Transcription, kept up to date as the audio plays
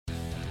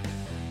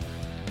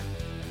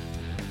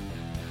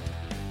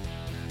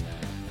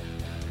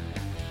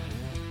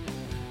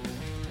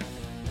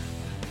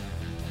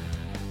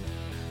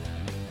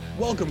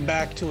Welcome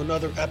back to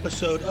another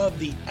episode of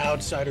the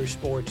Outsider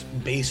Sports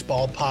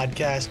Baseball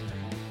Podcast.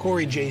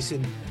 Corey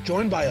Jason,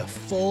 joined by a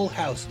full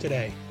house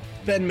today.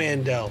 Ben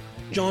Mandel,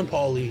 John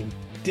Pauline,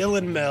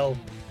 Dylan Mell,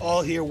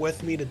 all here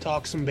with me to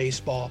talk some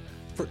baseball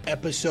for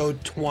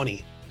episode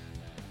 20.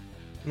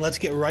 And let's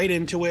get right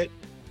into it.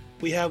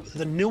 We have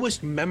the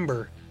newest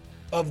member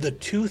of the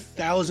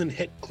 2000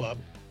 hit club,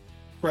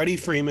 Freddie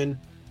Freeman.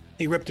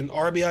 He ripped an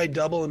RBI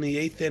double in the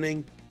 8th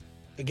inning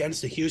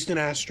against the Houston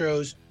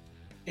Astros.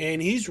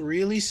 And he's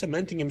really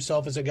cementing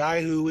himself as a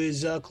guy who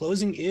is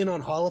closing in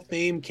on Hall of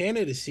Fame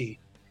candidacy.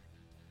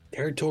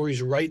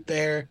 Territory's right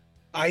there.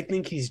 I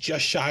think he's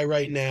just shy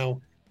right now.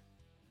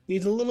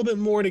 Needs a little bit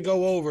more to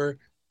go over,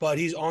 but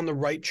he's on the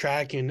right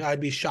track, and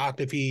I'd be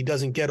shocked if he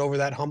doesn't get over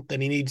that hump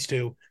that he needs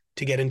to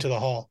get into the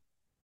Hall.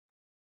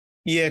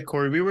 Yeah,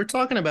 Corey, we were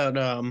talking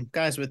about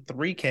guys with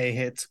 3K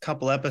hits a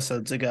couple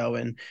episodes ago,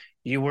 and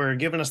you were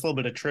giving us a little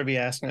bit of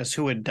trivia asking us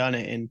who had done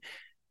it. And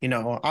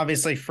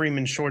obviously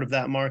Freeman's short of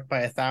that mark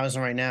by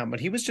 1,000 right now, but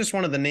he was just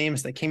one of the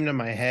names that came to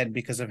my head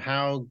because of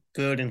how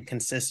good and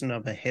consistent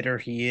of a hitter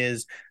he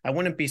is. I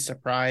wouldn't be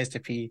surprised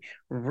if he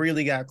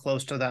really got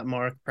close to that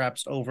mark,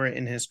 perhaps over it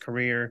in his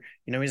career.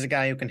 He's a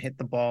guy who can hit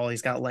the ball.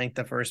 He's got length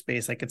at first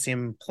base. I could see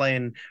him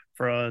playing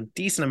for a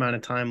decent amount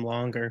of time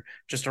longer.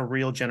 Just a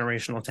real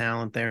generational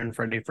talent there in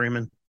Freddie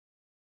Freeman.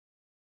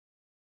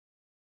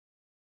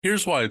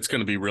 Here's why it's going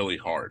to be really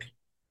hard.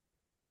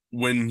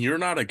 When you're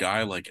not a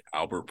guy like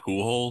Albert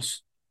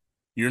Pujols,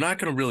 you're not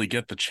going to really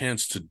get the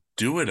chance to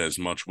do it as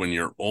much when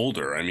you're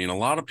older. I mean, a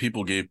lot of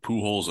people gave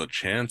Pujols a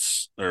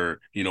chance or,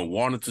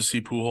 wanted to see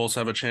Pujols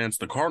have a chance.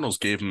 The Cardinals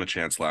gave him a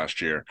chance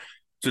last year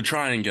to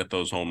try and get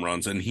those home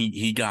runs, and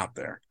he got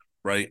there,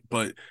 right?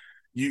 But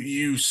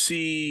you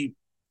see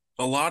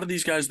a lot of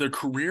these guys, their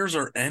careers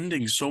are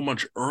ending so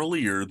much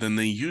earlier than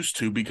they used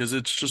to because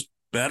it's just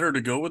better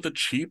to go with a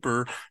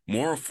cheaper,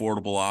 more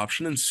affordable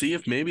option and see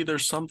if maybe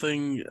there's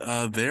something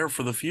there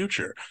for the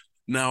future.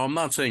 Now, I'm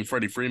not saying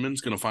Freddie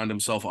Freeman's going to find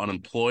himself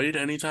unemployed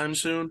anytime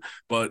soon,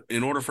 but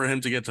in order for him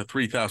to get to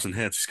 3,000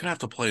 hits, he's going to have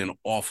to play an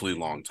awfully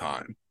long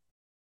time.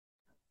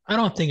 I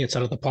don't think it's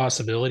out of the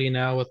possibility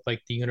now with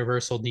like the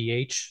universal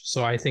DH.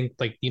 So I think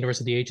like the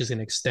universal DH is going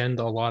to extend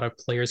a lot of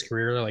players'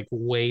 career like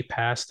way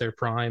past their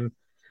prime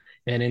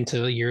and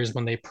into the years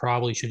when they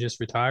probably should just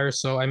retire.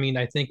 So I mean,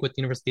 I think with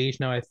the universal DH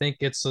now, I think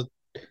it's a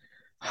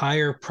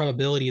higher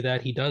probability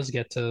that he does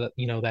get to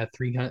that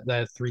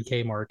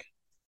 3K mark.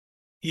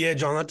 Yeah,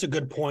 John, that's a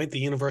good point. The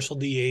universal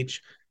DH.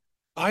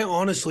 I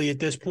honestly, at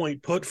this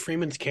point, put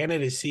Freeman's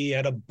candidacy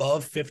at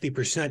above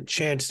 50%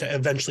 chance to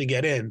eventually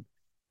get in.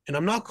 And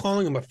I'm not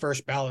calling him a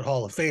first ballot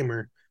Hall of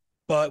Famer,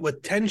 but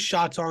with 10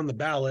 shots on the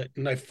ballot,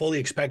 and I fully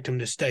expect him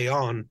to stay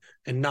on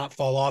and not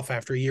fall off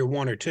after year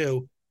 1 or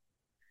 2,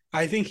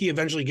 I think he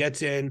eventually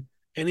gets in.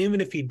 And even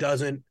if he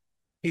doesn't,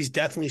 he's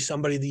definitely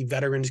somebody the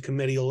Veterans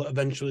Committee will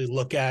eventually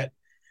look at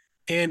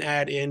and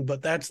add in,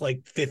 but that's like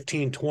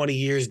 15, 20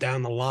 years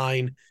down the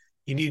line.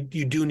 You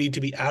do need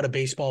to be out of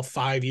baseball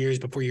 5 years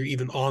before you're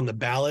even on the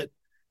ballot.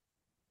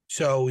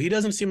 So he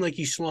doesn't seem like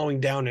he's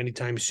slowing down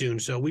anytime soon.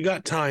 So we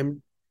got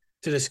time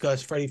to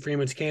discuss Freddie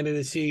Freeman's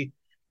candidacy,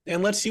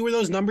 and let's see where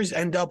those numbers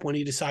end up when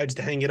he decides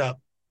to hang it up.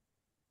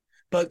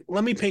 But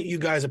let me paint you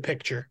guys a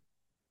picture.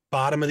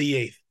 Bottom of the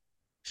 8th,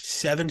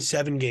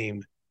 7-7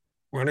 game.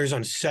 Runners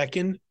on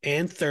second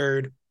and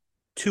third,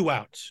 2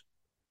 outs.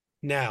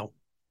 Now,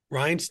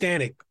 Ryan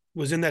Stanek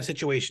was in that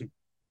situation.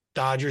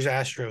 Dodgers,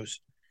 Astros.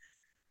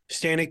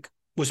 Stanek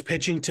was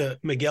pitching to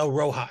Miguel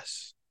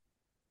Rojas.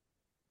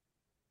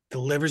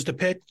 Delivers the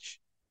pitch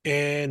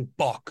and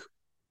balk.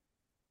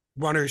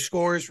 Runner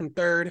scores from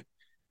third.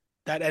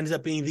 That ends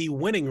up being the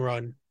winning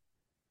run.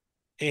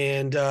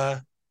 And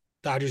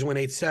Dodgers win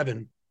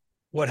 8-7.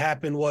 What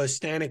happened was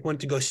Stanek went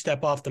to go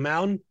step off the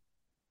mound.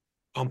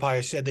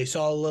 Umpire said they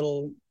saw a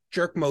little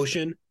jerk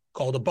motion,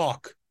 called a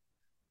balk.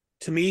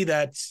 To me,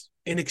 that's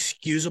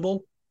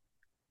inexcusable.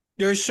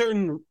 There's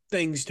certain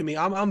things to me.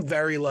 I'm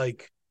very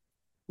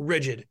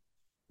rigid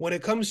when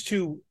it comes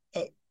to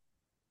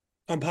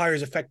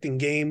umpires affecting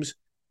games.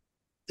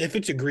 If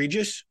it's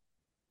egregious,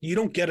 you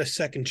don't get a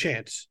second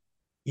chance.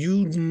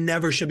 You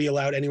never should be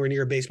allowed anywhere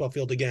near a baseball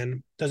field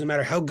again. Doesn't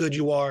matter how good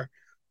you are.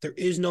 There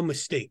is no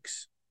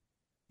mistakes.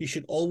 You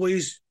should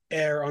always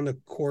err on the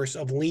course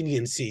of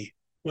leniency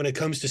when it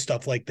comes to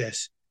stuff like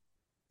this.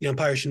 The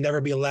umpire should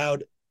never be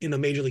allowed in a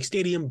major league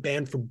stadium,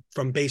 banned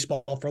from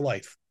baseball for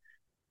life.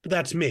 But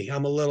that's me.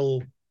 I'm a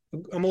little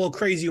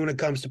crazy when it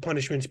comes to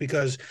punishments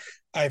because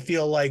I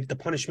feel like the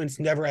punishments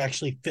never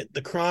actually fit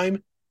the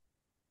crime.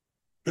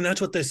 And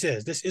that's what this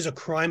is. This is a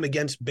crime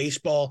against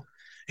baseball.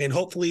 And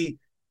hopefully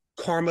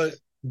karma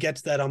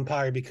gets that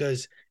umpire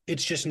because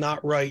it's just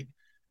not right.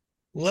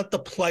 Let the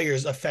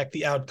players affect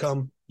the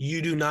outcome.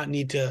 You do not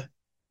need to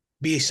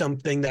be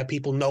something that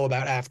people know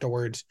about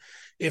afterwards.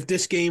 If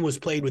this game was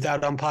played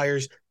without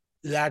umpires,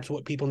 that's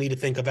what people need to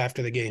think of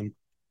after the game.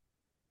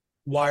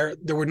 Why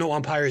there were no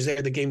umpires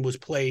there, the game was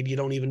played, you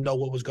don't even know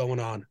what was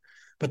going on.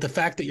 But the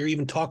fact that you're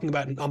even talking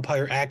about an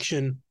umpire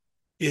action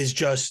is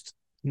just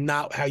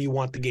not how you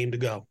want the game to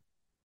go.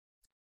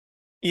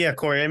 Yeah,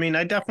 Corey. I mean,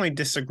 I definitely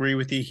disagree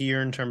with you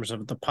here in terms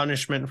of the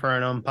punishment for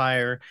an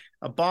umpire.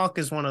 A balk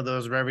is one of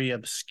those very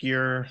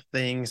obscure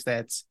things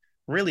that's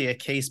really a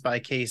case by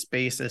case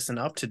basis and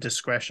up to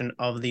discretion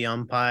of the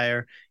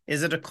umpire.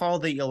 Is it a call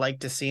that you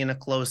like to see in a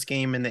close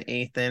game in the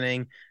eighth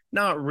inning?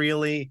 Not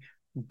really.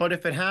 But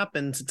if it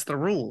happens, it's the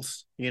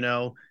rules.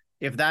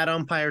 If that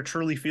umpire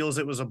truly feels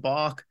it was a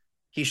balk,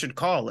 he should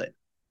call it.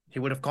 He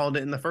would have called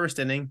it in the first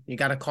inning. You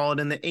got to call it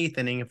in the eighth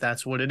inning if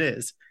that's what it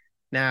is.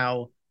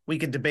 Now, we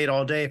could debate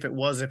all day if it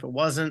was, if it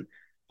wasn't.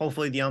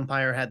 Hopefully, the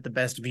umpire had the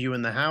best view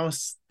in the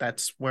house.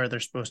 That's where they're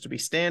supposed to be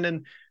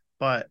standing.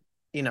 But,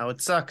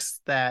 it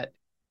sucks that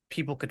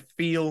people could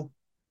feel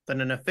that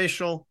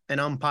an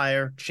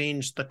umpire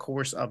changed the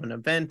course of an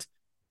event.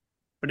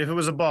 But if it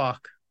was a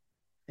balk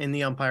in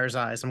the umpire's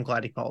eyes, I'm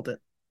glad he called it.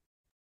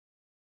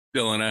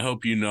 Dylan, I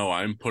hope you know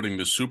I'm putting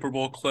the Super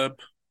Bowl clip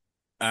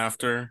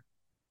after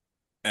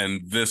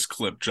and this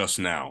clip just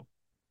now,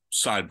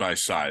 side by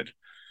side,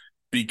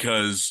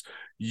 because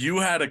you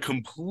had a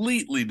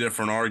completely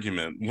different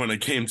argument when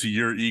it came to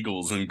your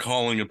Eagles and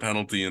calling a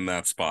penalty in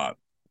that spot.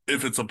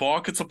 If it's a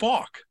balk, it's a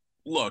balk.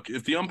 Look,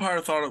 if the umpire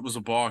thought it was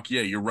a balk,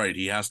 yeah, you're right.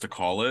 He has to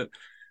call it.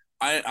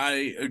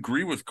 I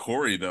agree with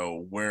Corey,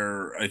 though,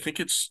 where I think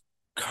it's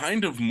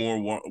kind of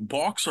more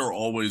balks are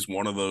always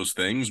one of those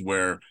things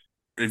where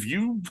if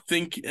you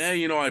think,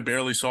 I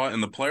barely saw it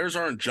and the players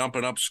aren't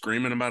jumping up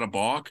screaming about a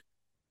balk,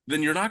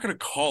 then you're not going to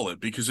call it,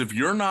 because if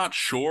you're not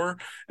sure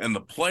and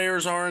the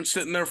players aren't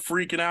sitting there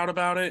freaking out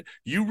about it,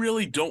 you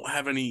really don't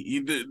have any.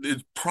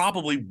 It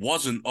probably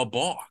wasn't a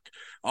balk.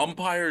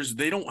 Umpires,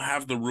 they don't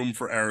have the room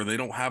for error. They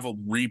don't have a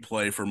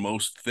replay for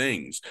most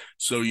things.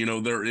 So,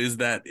 there is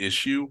that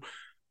issue.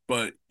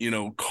 But,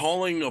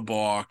 calling a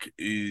balk,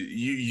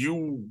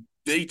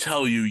 they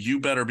tell you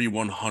better be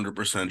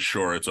 100%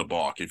 sure it's a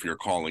balk if you're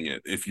calling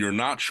it. If you're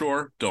not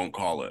sure, don't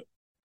call it.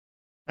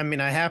 I mean,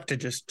 I have to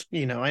just,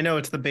 I know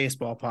it's the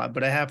baseball pod,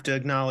 but I have to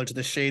acknowledge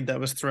the shade that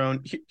was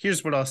thrown.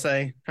 Here's what I'll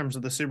say in terms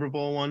of the Super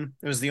Bowl one.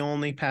 It was the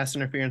only pass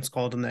interference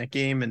called in that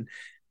game, and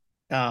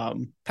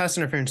pass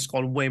interference is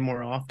called way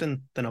more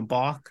often than a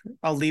balk.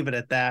 I'll leave it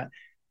at that.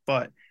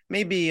 But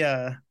maybe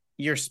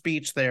your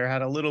speech there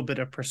had a little bit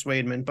of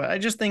persuadement, but I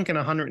just think in a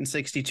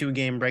 162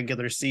 game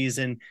regular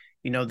season,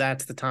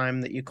 that's the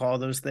time that you call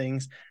those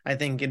things. I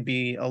think it'd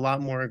be a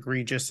lot more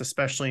egregious,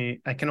 especially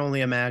I can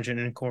only imagine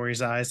in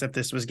Corey's eyes if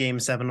this was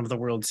game 7 of the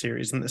World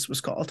Series and this was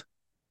called.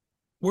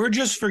 We're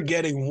just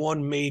forgetting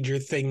one major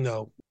thing,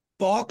 though.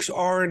 Balks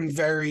aren't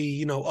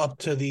very, up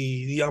to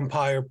the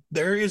umpire.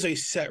 There is a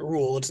set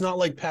rule. It's not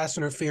like pass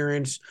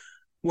interference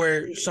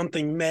where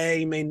something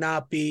may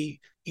not be,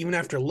 even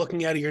after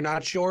looking at it, you're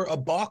not sure. A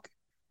balk,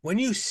 when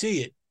you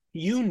see it,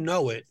 you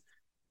know it.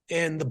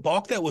 And the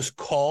balk that was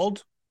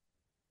called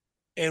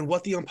and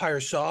what the umpire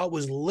saw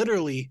was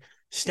literally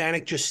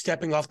Stanek just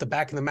stepping off the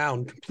back of the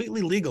mound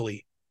completely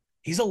legally.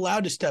 He's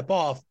allowed to step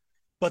off,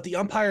 but the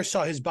umpire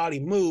saw his body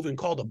move and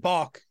called a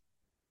balk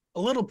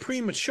a little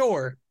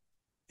premature.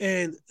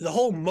 And the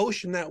whole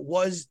motion that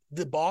was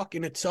the balk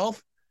in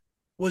itself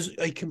was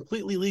a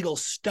completely legal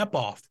step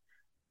off.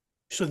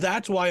 So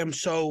that's why I'm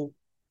so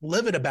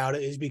livid about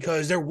it, is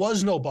because there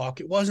was no balk.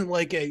 It wasn't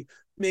like a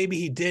maybe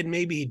he did,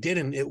 maybe he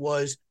didn't. It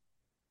was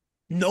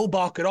no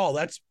balk at all.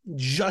 That's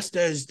just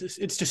as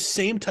it's the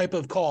same type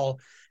of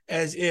call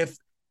as if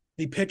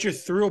the pitcher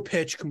threw a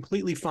pitch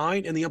completely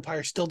fine and the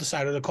umpire still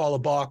decided to call a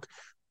balk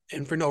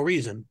and for no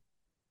reason.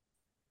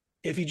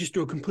 If he just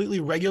threw a completely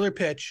regular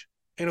pitch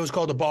and it was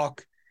called a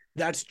balk,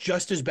 that's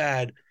just as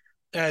bad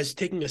as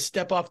taking a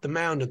step off the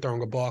mound and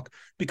throwing a balk,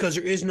 because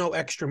there is no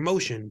extra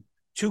motion.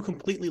 Two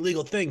completely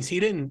legal things. He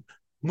didn't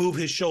move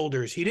his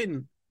shoulders. He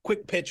didn't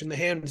quick pitch and the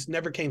hands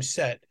never came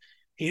set.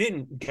 He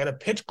didn't get a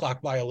pitch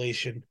clock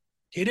violation.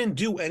 He didn't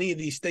do any of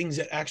these things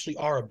that actually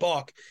are a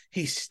balk.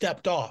 He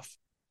stepped off,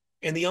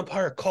 and the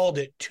umpire called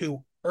it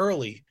too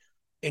early,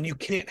 and you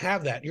can't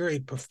have that. You're a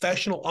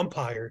professional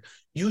umpire.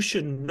 You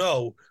should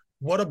know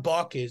what a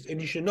balk is,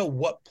 and you should know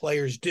what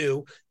players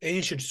do, and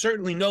you should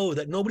certainly know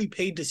that nobody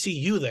paid to see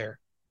you there.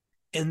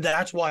 And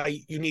that's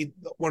why you need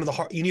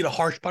a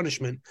harsh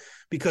punishment,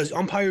 because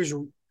umpires,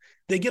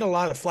 they get a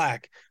lot of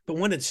flack, but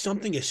when it's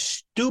something as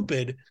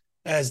stupid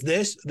as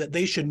this, that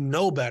they should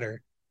know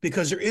better,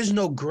 because there is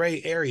no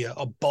gray area.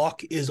 A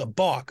balk is a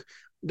balk.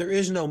 There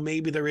is no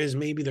maybe there is,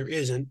 maybe there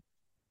isn't,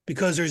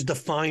 because there's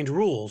defined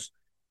rules.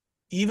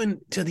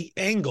 Even to the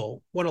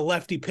angle, when a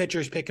lefty pitcher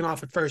is picking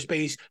off at first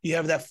base, you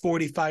have that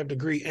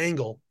 45-degree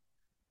angle.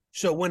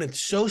 So when it's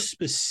so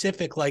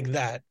specific like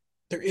that,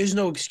 there is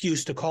no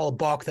excuse to call a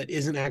balk that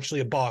isn't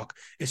actually a balk,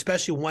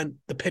 especially when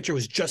the pitcher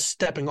was just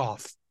stepping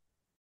off.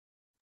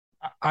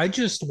 I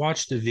just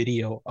watched a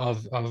video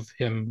of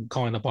him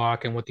calling the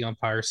balk, and what the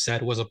umpire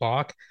said was a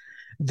balk.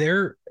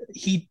 There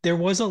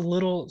was a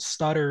little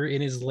stutter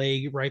in his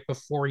leg right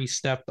before he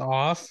stepped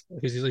off,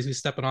 because he was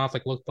stepping off,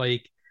 like looked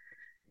like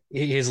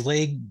his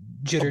leg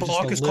A jittered just a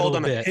balk is called little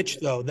on a bit. pitch,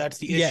 though. That's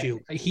the Yeah, issue.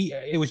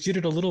 it was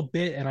jittered a little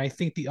bit, and I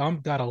think the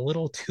ump got a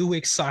little too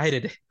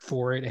excited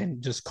for it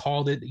and just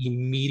called it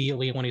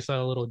immediately when he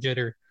saw a little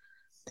jitter.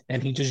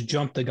 and he just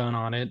jumped the gun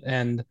on it.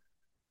 And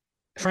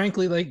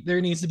frankly, like there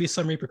needs to be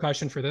some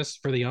repercussion for this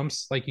for the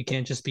umps. Like you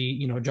can't just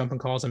be, jumping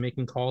calls and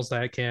making calls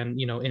that can,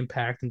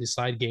 impact and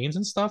decide games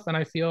and stuff. And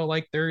I feel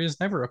like there is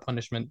never a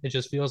punishment. It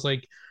just feels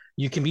like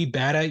you can be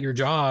bad at your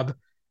job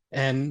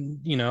and,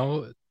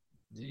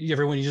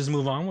 everyone you just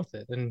move on with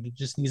it. And it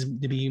just needs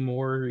to be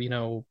more,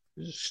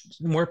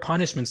 more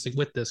punishments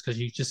with this because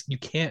you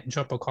can't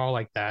jump a call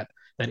like that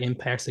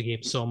impacts the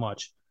game so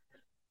much.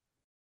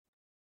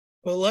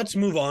 Well, let's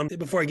move on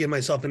before I give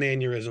myself an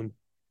aneurysm.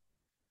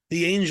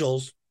 The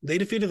Angels, they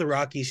defeated the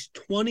Rockies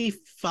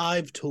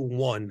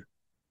 25-1.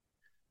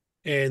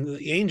 And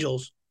the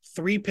Angels,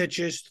 3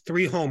 pitches,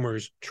 3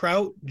 homers,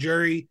 Trout,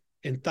 Jury,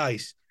 and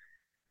Theis.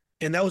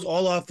 And that was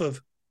all off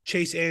of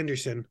Chase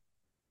Anderson.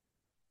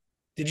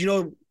 Did you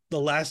know the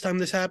last time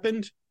this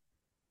happened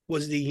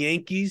was the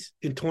Yankees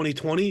in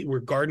 2020, where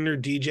Gardner,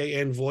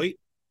 DJ, and Voit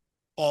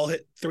all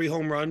hit 3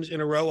 home runs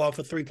in a row off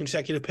of 3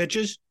 consecutive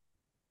pitches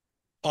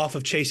off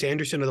of Chase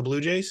Anderson of the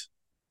Blue Jays?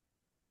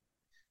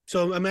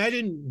 So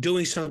imagine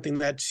doing something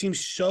that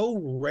seems so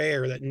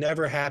rare that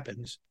never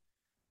happens,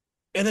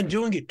 and then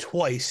doing it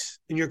twice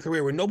in your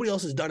career where nobody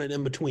else has done it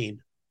in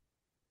between,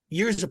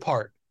 years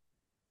apart.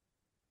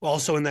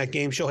 Also in that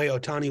game, Shohei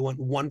Ohtani went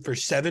 1 for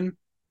 7,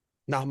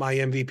 not my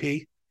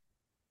MVP.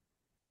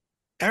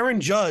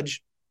 Aaron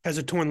Judge has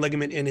a torn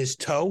ligament in his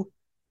toe.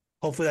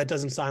 Hopefully that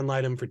doesn't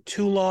sideline him for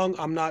too long.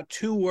 I'm not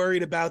too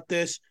worried about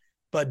this,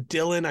 but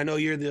Dylan, I know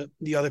you're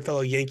the other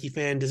fellow Yankee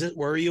fan. Does it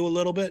worry you a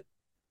little bit?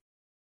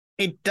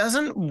 It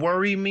doesn't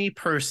worry me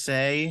per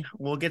se.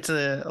 We'll get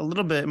to a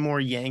little bit more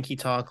Yankee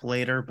talk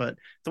later, but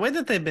the way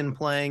that they've been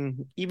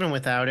playing, even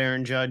without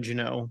Aaron Judge,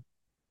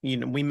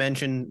 we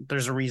mentioned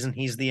there's a reason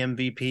he's the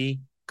MVP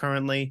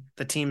currently.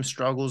 The team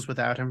struggles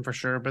without him for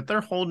sure, but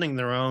they're holding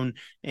their own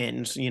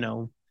and,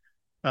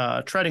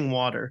 treading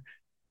water.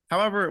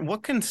 However,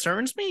 what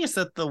concerns me is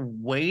that the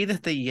way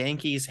that the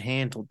Yankees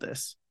handled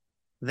this,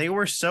 they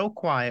were so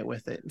quiet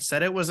with it,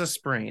 said it was a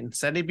sprain,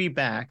 said he'd be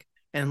back.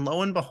 And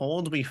lo and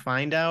behold, we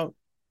find out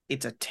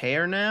it's a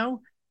tear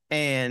now.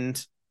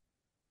 And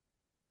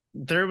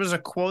there was a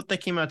quote that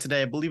came out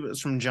today, I believe it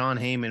was from John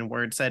Heyman,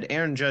 where it said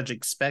Aaron Judge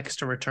expects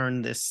to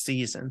return this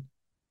season.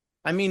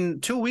 I mean,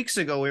 2 weeks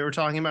ago, we were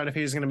talking about if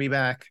he was going to be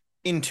back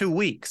in 2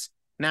 weeks.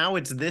 Now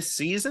it's this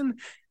season.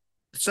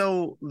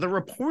 So the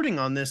reporting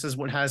on this is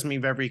what has me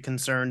very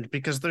concerned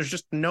because there's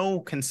just no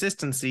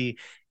consistency.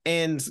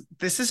 And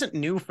this isn't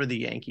new for the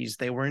Yankees.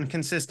 They were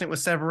inconsistent with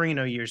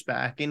Severino years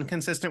back,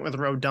 inconsistent with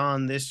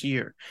Rodon this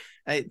year.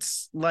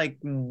 It's like,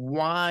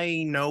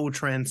 why no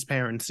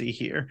transparency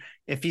here?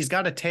 If he's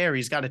got a tear,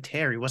 he's got a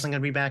tear. He wasn't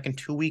going to be back in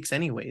 2 weeks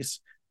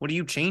anyways. What are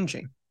you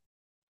changing?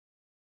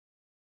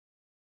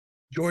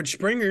 George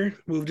Springer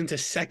moved into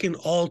second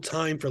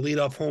all-time for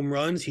leadoff home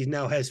runs. He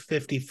now has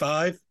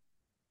 55.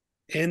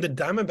 And the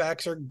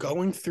Diamondbacks are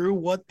going through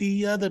what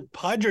the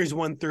Padres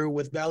went through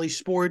with Valley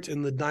Sports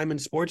and the Diamond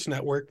Sports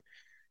Network.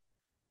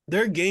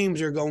 Their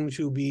games are going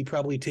to be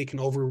probably taken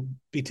over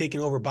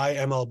by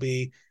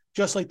MLB,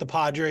 just like the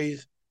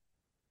Padres.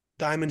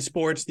 Diamond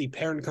Sports, the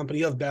parent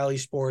company of Valley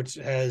Sports,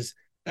 has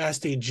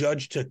asked a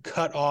judge to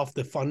cut off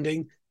the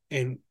funding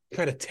and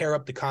kind of tear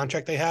up the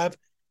contract they have.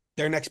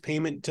 Their next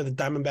payment to the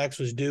Diamondbacks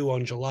was due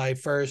on July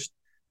 1st.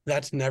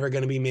 That's never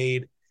going to be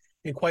made.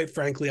 And quite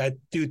frankly, I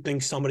do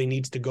think somebody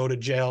needs to go to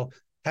jail.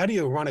 How do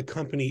you run a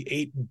company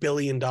 $8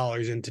 billion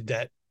into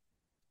debt?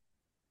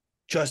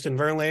 Justin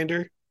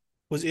Verlander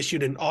was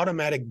issued an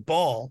automatic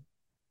ball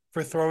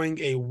for throwing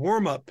a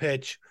warm-up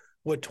pitch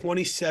with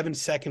 27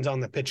 seconds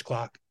on the pitch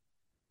clock.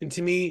 And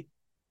to me,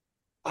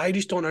 I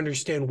just don't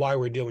understand why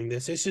we're doing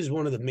this. This is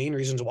one of the main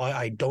reasons why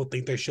I don't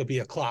think there should be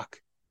a clock.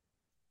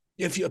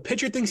 If a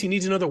pitcher thinks he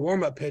needs another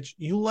warm-up pitch,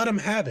 you let him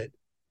have it.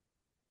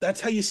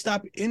 That's how you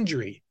stop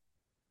injury.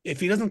 If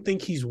he doesn't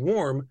think he's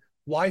warm,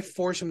 why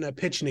force him to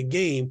pitch in a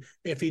game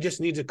if he just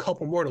needs a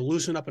couple more to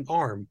loosen up an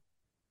arm?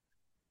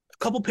 A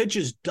couple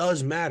pitches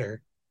does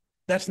matter.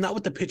 That's not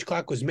what the pitch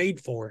clock was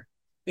made for.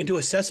 And to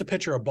assess a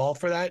pitcher a ball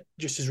for that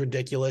just is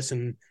ridiculous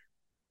and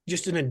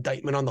just an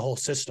indictment on the whole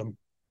system.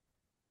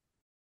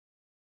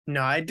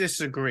 No, I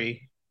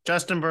disagree.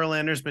 Justin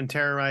Verlander's been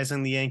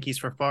terrorizing the Yankees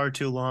for far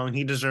too long.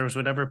 He deserves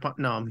whatever.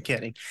 No, I'm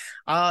kidding.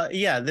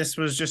 Yeah, this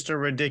was just a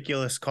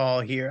ridiculous call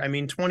here. I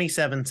mean,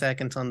 27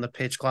 seconds on the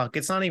pitch clock.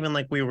 It's not even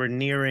like we were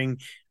nearing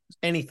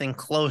anything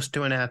close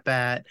to an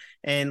at-bat.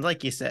 And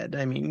like you said,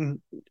 I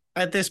mean,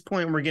 at this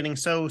point, we're getting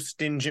so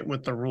stingent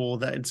with the rule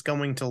that it's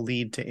going to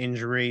lead to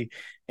injury.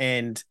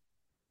 And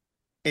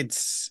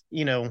it's,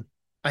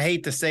 I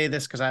hate to say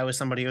this because I was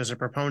somebody who was a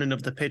proponent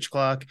of the pitch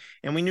clock,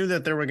 and we knew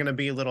that there were going to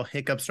be little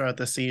hiccups throughout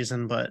the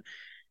season, but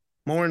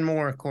more and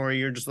more, Corey,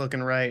 you're just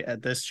looking right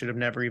at this should have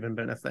never even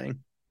been a thing.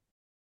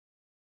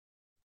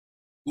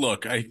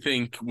 Look, I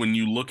think when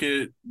you look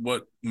at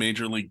what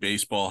Major League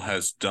Baseball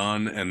has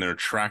done and their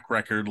track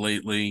record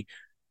lately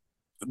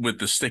with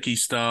the sticky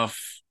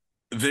stuff,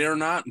 they're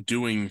not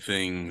doing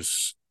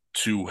things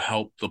to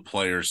help the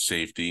player's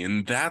safety.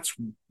 And that's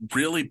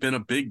really been a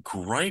big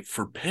gripe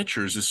for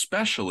pitchers,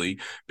 especially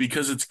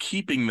because it's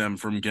keeping them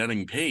from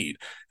getting paid.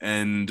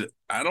 And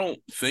I don't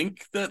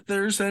think that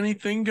there's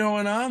anything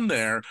going on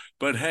there.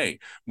 But hey,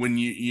 when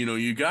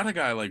you got a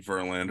guy like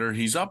Verlander,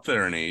 he's up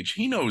there in age.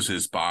 He knows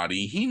his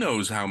body. He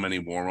knows how many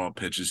warm-up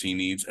pitches he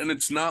needs. And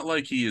it's not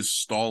like he is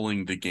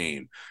stalling the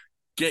game.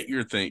 Get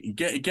your thing,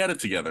 get it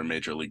together,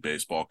 Major League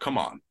Baseball. Come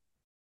on.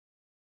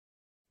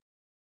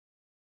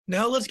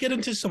 Now let's get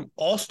into some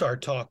All-Star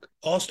talk.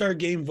 All-Star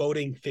game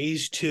voting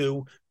phase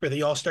 2 for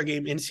the All-Star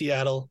game in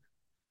Seattle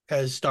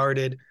has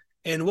started.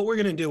 And what we're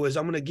going to do is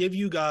I'm going to give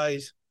you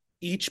guys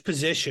each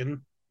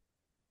position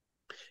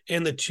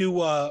and the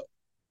two AL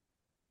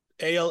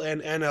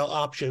and NL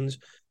options,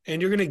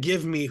 and you're going to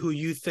give me who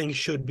you think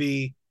should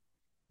be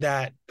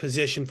that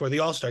position for the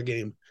All-Star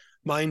game.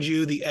 Mind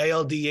you, the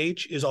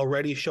ALDH is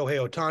already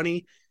Shohei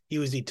Ohtani. He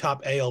was the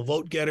top AL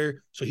vote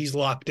getter, so he's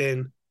locked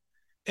in.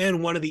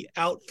 And one of the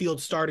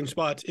outfield starting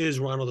spots is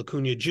Ronald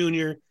Acuna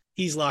Jr.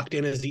 He's locked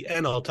in as the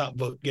NL top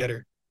vote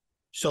getter.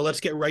 So let's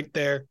get right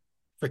there.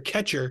 For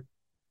catcher,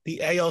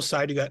 the AL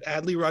side, you got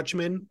Adley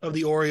Rutschman of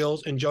the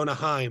Orioles and Jonah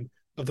Heim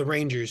of the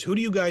Rangers. Who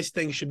do you guys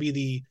think should be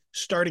the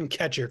starting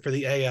catcher for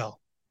the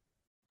AL?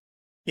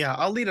 Yeah,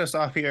 I'll lead us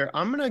off here.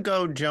 I'm going to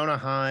go Jonah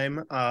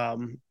Heim.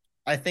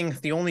 I think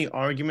the only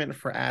argument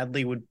for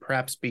Adley would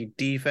perhaps be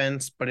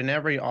defense, but in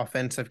every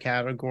offensive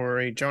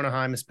category, Jonah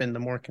Heim has been the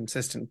more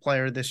consistent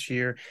player this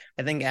year.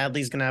 I think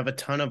Adley's going to have a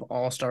ton of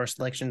all-star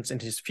selections in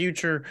his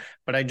future,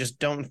 but I just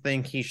don't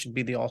think he should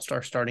be the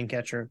all-star starting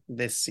catcher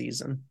this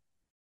season.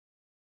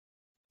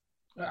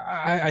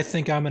 I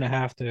think I'm going to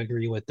have to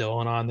agree with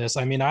Dylan on this.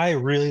 I mean, I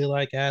really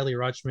like Adley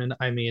Rutschman.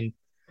 I mean,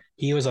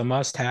 he was a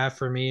must-have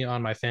for me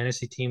on my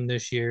fantasy team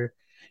this year,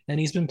 and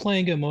he's been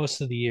playing good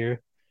most of the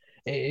year.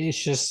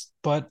 It's just,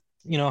 but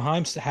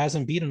Himes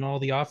hasn't beaten all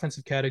the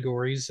offensive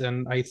categories,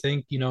 and I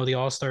think the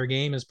All-Star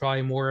game is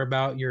probably more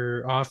about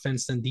your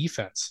offense than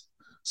defense.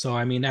 So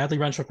I mean, Adley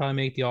Rutschman will probably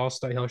make the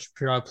All-Star. He'll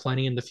probably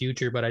plenty in the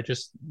future, but I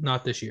just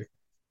not this year.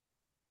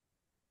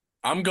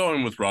 I'm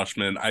going with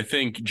Rutschman. I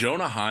think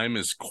Jonah Heim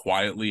has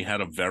quietly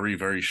had a very,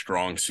 very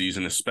strong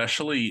season,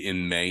 especially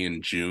in May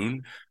and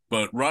June.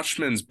 But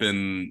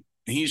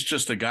he's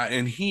just a guy,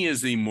 and he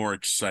is a more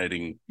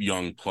exciting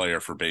young player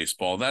for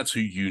baseball. That's who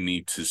you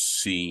need to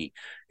see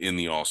in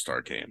the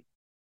All-Star game.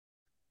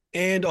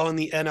 And on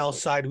the NL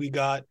side, we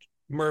got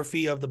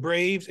Murphy of the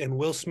Braves and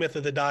Will Smith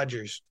of the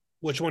Dodgers.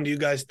 Which one do you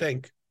guys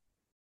think?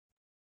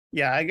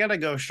 Yeah, I got to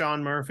go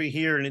Sean Murphy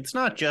here. And it's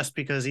not just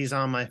because he's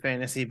on my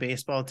fantasy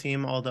baseball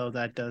team, although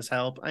that does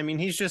help. I mean,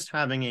 he's just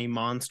having a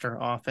monster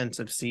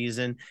offensive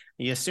season.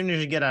 As soon as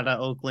you get out of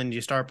Oakland,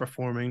 you start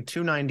performing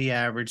 290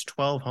 average,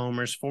 12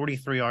 homers,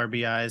 43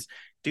 RBIs.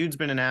 Dude's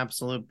been an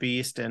absolute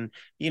beast. And,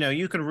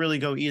 you could really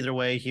go either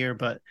way here,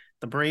 but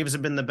the Braves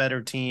have been the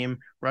better team.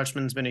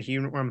 Rutschman's been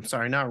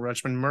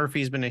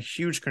Murphy's been a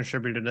huge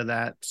contributor to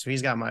that. So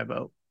he's got my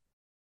vote.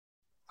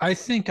 I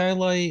think I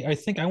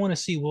want to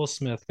see Will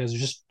Smith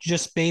because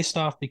just based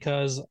off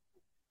because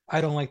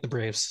I don't like the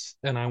Braves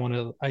and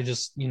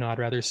I'd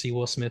rather see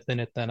Will Smith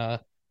in it than a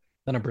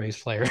Braves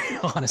player,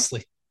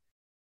 honestly.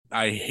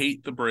 I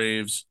hate the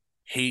Braves,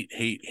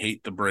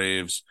 hate the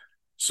Braves.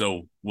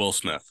 So Will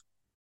Smith.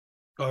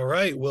 All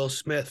right, Will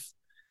Smith.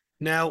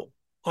 Now,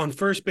 on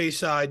first base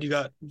side, you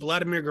got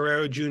Vladimir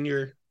Guerrero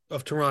Jr.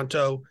 of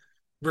Toronto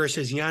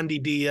versus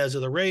Yandy Diaz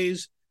of the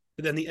Rays.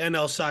 And then the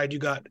NL side, you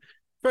got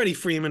Freddie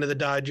Freeman of the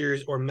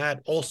Dodgers or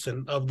Matt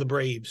Olson of the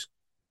Braves.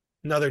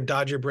 Another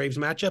Dodger-Braves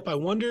matchup. I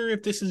wonder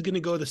if this is going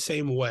to go the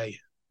same way.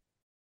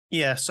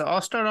 Yeah, so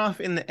I'll start off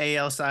in the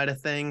AL side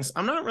of things.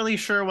 I'm not really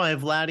sure why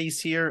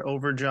Vladdy's here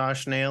over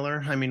Josh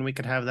Naylor. I mean, we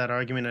could have that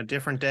argument a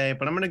different day,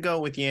 but I'm going to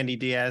go with Yandy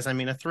Diaz. I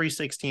mean, a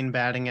 316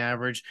 batting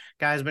average.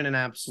 Guy's been an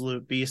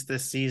absolute beast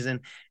this season.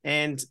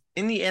 And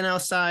in the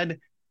NL side,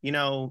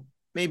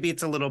 maybe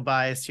it's a little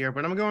biased here,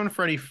 but I'm going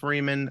Freddie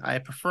Freeman. I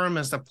prefer him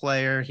as a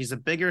player. He's a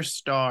bigger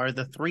star.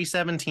 The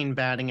 317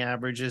 batting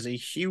average is a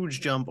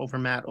huge jump over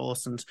Matt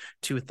Olson's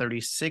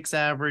 236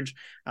 average.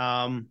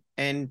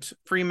 And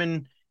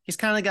Freeman, he's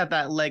kind of got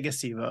that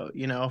legacy vote.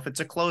 If it's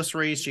a close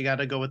race, you got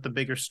to go with the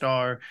bigger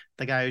star,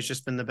 the guy who's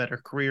just been the better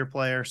career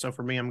player. So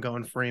for me, I'm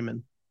going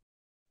Freeman.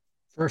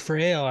 For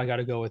AL, I got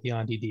to go with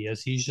Yandy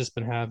Diaz. He's just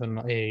been having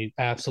a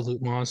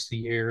absolute monster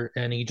year,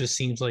 and he just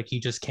seems like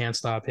he just can't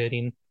stop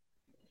hitting.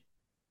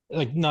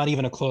 Like not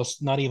even a close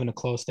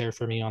there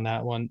for me on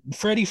that one.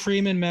 Freddie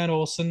Freeman, Matt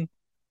Olson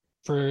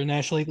for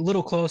National League, a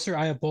little closer.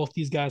 I have both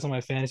these guys on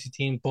my fantasy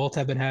team. Both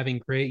have been having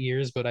great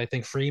years, but I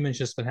think Freeman's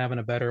just been having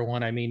a better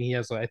one. I mean,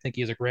 I think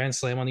he has a grand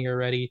slam on the year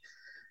already.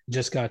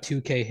 Just got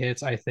 2K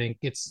hits. I think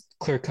it's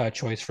clear cut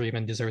choice.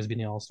 Freeman deserves to be in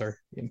the All-Star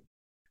game.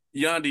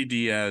 Yandy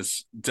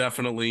Diaz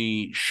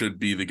definitely should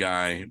be the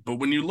guy, but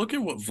when you look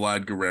at what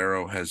Vlad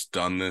Guerrero has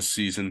done this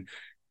season,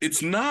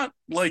 it's not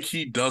like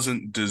he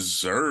doesn't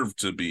deserve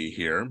to be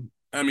here.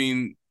 I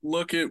mean,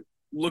 look at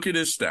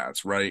his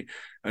stats, right?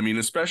 I mean,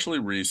 especially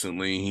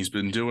recently, he's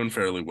been doing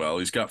fairly well.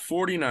 He's got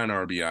 49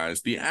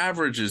 RBIs. The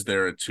average is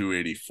there at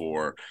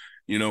 284.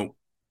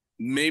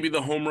 maybe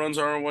the home runs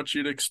aren't what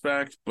you'd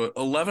expect, but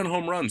 11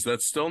 home runs,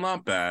 that's still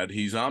not bad.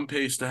 He's on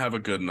pace to have a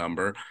good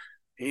number.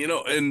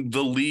 And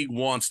the league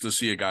wants to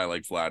see a guy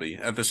like Vladdy.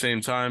 At the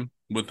same time,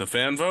 with the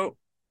fan vote,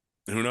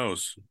 who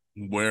knows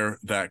where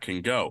that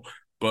can go.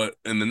 But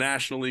in the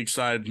National League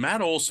side, Matt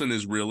Olson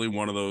is really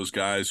one of those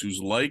guys who's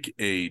like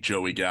a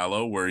Joey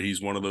Gallo, where he's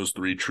one of those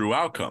three true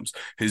outcomes.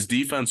 His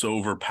defense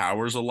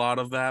overpowers a lot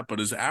of that, but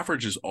his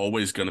average is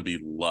always going to be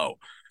low.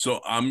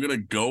 So I'm going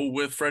to go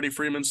with Freddie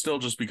Freeman still,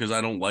 just because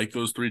I don't like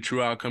those three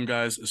true outcome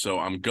guys. So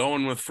I'm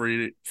going with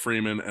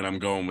Freeman, and I'm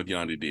going with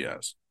Yandy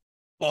Diaz.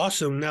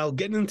 Awesome. Now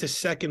getting into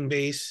second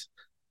base,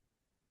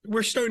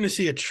 we're starting to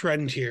see a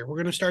trend here. We're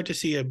going to start to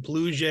see a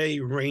Blue Jay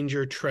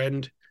Ranger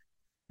trend.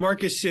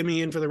 Marcus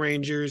Semien for the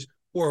Rangers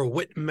or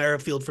Whit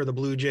Merrifield for the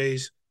Blue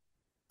Jays.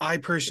 I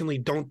personally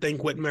don't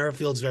think Whit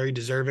Merrifield's very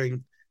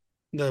deserving.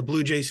 The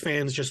Blue Jays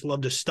fans just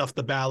love to stuff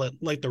the ballot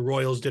like the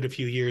Royals did a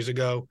few years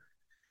ago.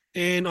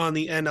 And on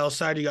the NL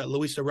side, you got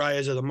Luis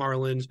Arias of the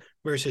Marlins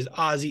versus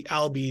Ozzie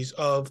Albies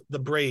of the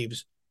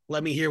Braves.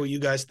 Let me hear what you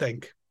guys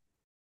think.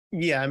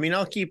 Yeah, I mean,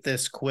 I'll keep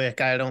this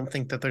quick. I don't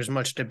think that there's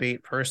much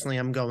debate. Personally,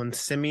 I'm going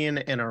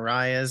Semien and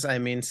Arias. I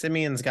mean,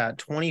 Semien's got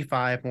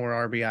 25 more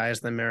RBIs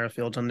than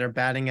Merrifield, and their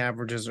batting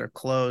averages are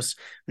close.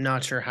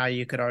 Not sure how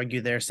you could argue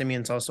there.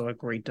 Semien's also a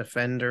great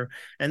defender.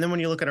 And then when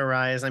you look at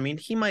Arias, I mean,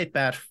 he might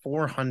bat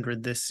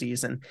 400 this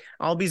season.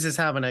 Albies is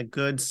having a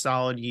good,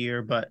 solid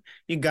year, but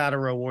you got to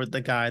reward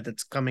the guy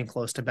that's coming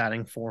close to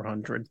batting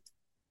 400.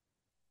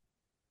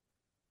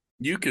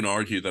 You can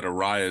argue that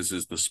Arias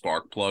is the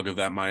spark plug of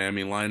that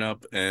Miami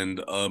lineup,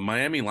 and a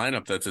Miami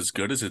lineup that's as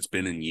good as it's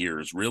been in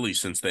years, really,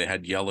 since they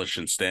had Yelich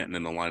and Stanton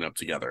in the lineup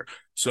together.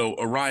 So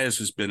Arias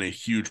has been a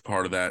huge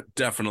part of that.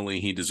 Definitely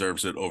he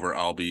deserves it over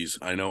Albies.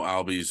 I know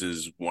Albies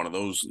is one of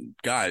those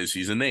guys.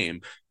 He's a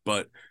name,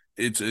 but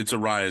it's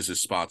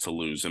Arias' spot to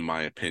lose, in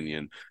my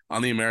opinion.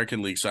 On the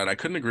American League side, I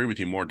couldn't agree with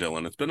you more,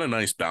 Dylan. It's been a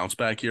nice bounce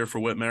back year for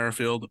Whit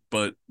Merrifield,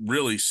 but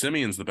really,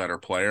 Semien's the better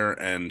player,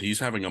 and he's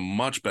having a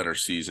much better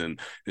season,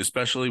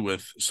 especially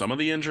with some of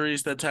the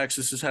injuries that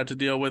Texas has had to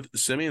deal with.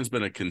 Semien's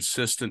been a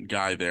consistent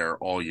guy there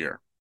all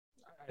year.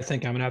 I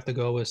think I'm gonna have to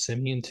go with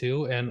Semien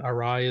too, and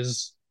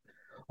Arias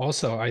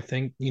also. I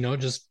think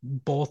just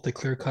both the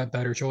clear cut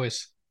better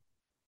choice.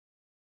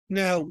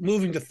 Now,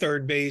 moving to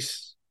third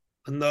base,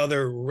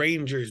 another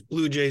Rangers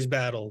Blue Jays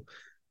battle.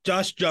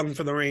 Josh Jung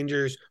for the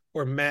Rangers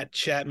or Matt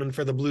Chapman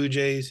for the Blue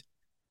Jays.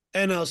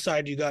 NL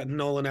side, you got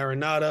Nolan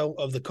Arenado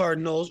of the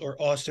Cardinals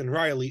or Austin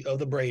Riley of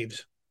the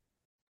Braves.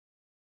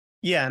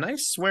 Yeah, and I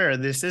swear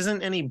this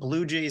isn't any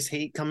Blue Jays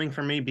hate coming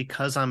from me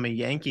because I'm a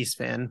Yankees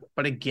fan.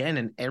 But again,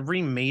 in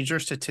every major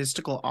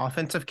statistical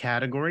offensive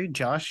category,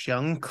 Josh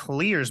Young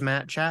clears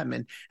Matt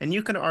Chapman. And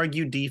you can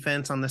argue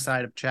defense on the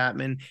side of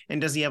Chapman. And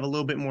does he have a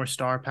little bit more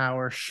star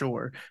power?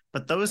 Sure.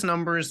 But those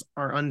numbers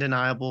are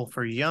undeniable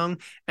for Young.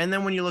 And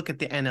then when you look at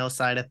the NL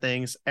side of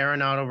things,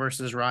 Arenado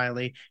versus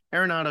Riley,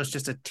 Arenado's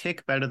just a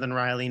tick better than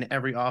Riley in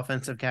every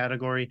offensive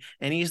category,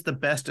 and he's the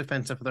best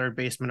defensive third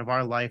baseman of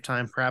our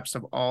lifetime, perhaps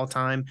of all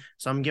time.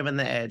 So I'm giving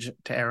the edge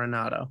to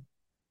Arenado.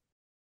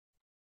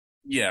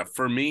 Yeah,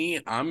 for me,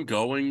 I'm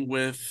going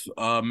with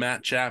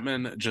Matt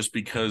Chapman just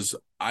because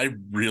I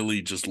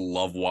really just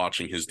love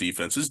watching his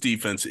defense. His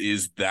defense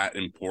is that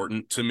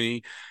important to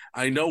me.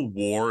 I know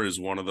WAR is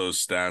one of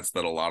those stats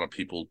that a lot of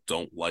people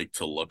don't like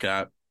to look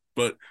at,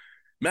 but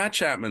Matt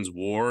Chapman's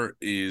WAR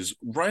is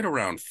right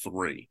around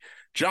 3.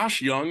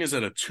 Josh Young is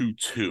at a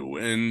 2.2,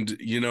 and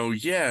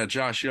yeah,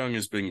 Josh Young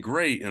has been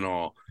great and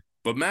all,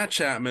 but Matt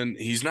Chapman,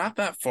 he's not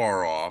that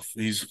far off.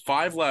 He's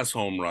 5 less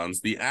home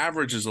runs. The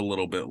average is a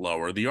little bit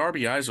lower. The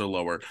RBIs are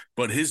lower,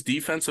 but his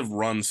defensive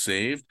runs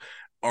saved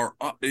are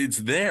up. It's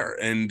there.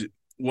 And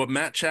what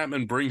Matt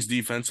Chapman brings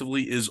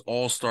defensively is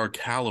all-star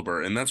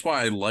caliber. And that's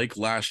why I like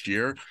last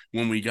year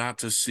when we got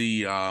to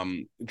see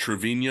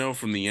Trevino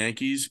from the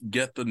Yankees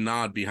get the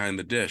nod behind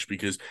the dish,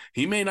 because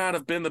he may not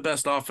have been the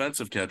best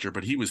offensive catcher,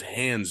 but he was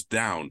hands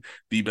down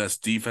the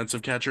best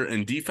defensive catcher.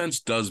 And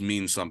defense does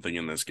mean something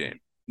in this game.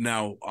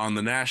 Now, on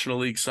the National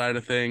League side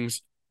of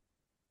things,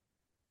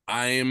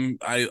 I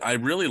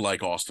really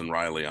like Austin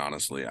Riley,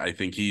 honestly. I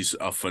think he's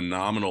a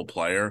phenomenal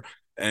player,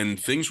 and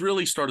things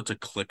really started to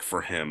click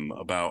for him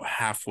about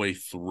halfway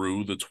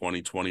through the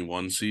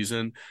 2021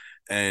 season.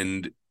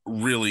 And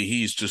really,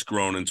 he's just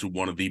grown into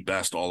one of the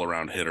best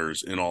all-around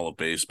hitters in all of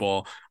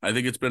baseball. I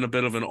think it's been a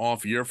bit of an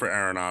off year for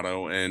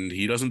Arenado, and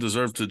he doesn't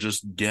deserve to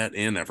just get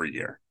in every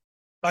year.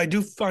 I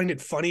do find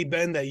it funny,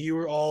 Ben, that you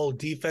were all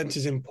defense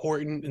is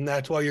important, and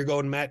that's why you're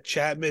going Matt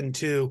Chapman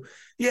too.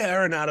 Yeah,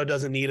 Arenado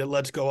doesn't need it.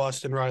 Let's go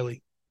Austin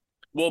Riley.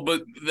 Well,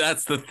 but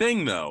that's the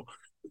thing, though.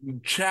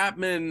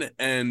 Chapman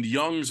and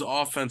Young's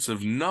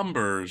offensive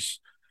numbers,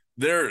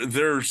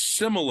 they're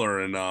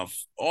similar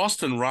enough.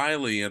 Austin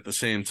Riley, at the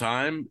same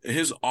time,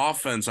 his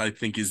offense, I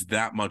think, is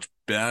that much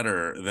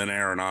better than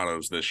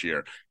Arenado's this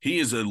year. He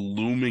is a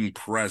looming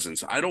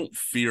presence. I don't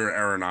fear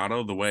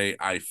Arenado the way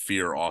I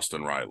fear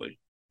Austin Riley.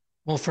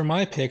 Well, for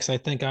my picks, I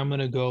think I'm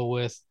gonna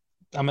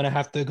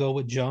have to go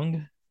with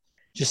Jung.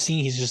 just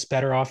seeing he's just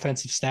better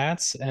offensive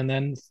stats. And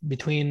then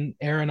between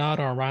Arenado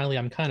and Riley,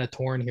 I'm kind of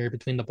torn here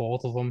between the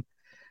both of them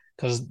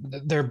because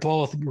they're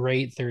both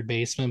great third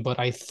basemen. But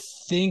I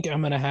think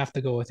I'm gonna have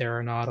to go with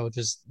Arenado.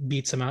 Just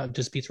beats him out,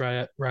 just beats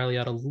Riley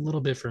out a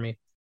little bit for me.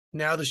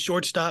 Now the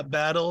shortstop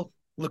battle.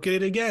 Look at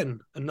it again.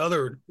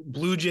 Another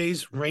Blue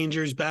Jays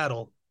Rangers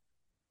battle.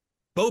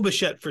 Bo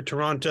Bichette for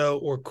Toronto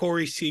or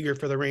Corey Seager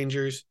for the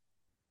Rangers.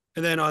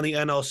 And then on the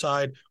NL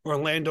side,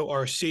 Orlando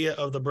Arcia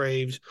of the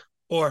Braves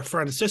or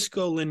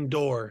Francisco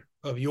Lindor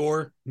of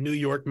your New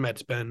York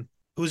Mets, Ben.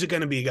 Who's it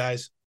going to be,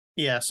 guys?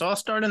 Yeah, so I'll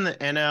start in the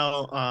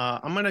NL.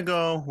 I'm going to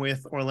go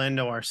with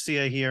Orlando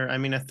Arcia here. I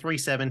mean, a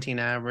 317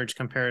 average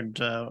compared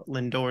to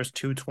Lindor's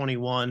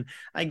 221.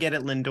 I get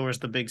it, Lindor's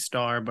the big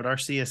star, but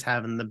Arcia's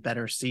having the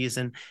better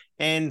season.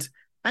 And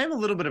I have a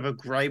little bit of a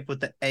gripe with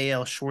the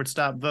AL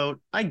shortstop vote.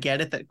 I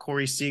get it that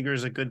Corey Seager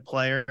is a good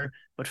player,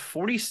 but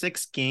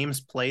 46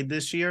 games played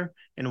this year,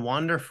 and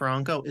Wander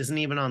Franco isn't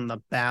even on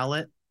the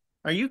ballot.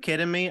 Are you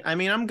kidding me? I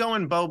mean, I'm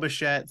going Bo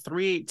Bichette,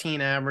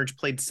 318 average,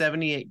 played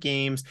 78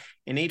 games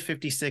in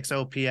 856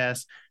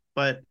 OPS.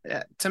 But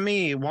to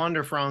me,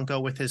 Wander Franco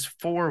with his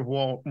 4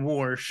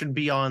 WAR should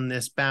be on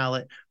this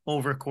ballot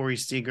over Corey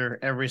Seager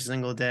every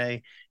single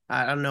day.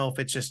 I don't know if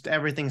it's just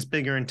everything's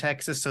bigger in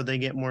Texas, so they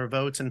get more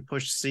votes and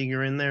push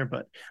Seager in there,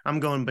 but I'm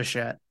going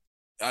Bichette.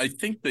 I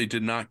think they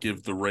did not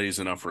give the Rays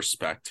enough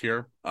respect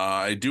here.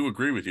 I do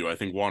agree with you. I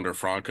think Wander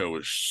Franco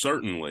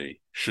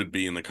certainly should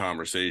be in the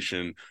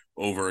conversation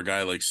over a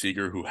guy like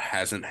Seager who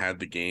hasn't had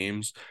the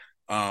games.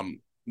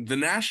 The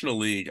National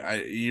League,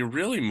 you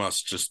really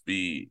must just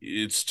be,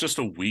 it's just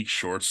a weak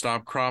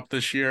shortstop crop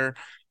this year.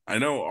 I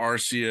know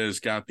Arcia has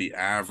got the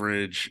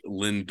average.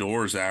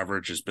 Lindor's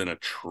average has been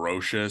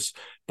atrocious.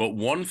 But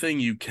one thing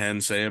you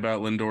can say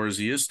about Lindor is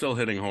he is still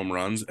hitting home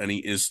runs and he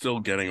is still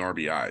getting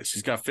RBIs.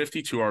 He's got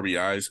 52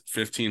 RBIs,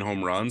 15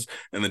 home runs,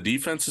 and the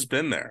defense has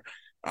been there.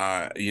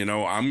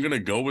 I'm going to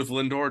go with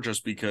Lindor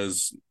just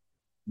because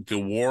the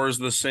WAR is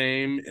the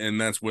same, and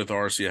that's with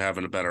Arcia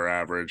having a better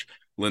average.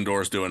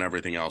 Lindor's doing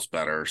everything else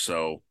better,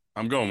 so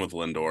I'm going with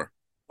Lindor.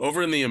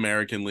 Over in the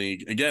American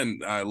League, again,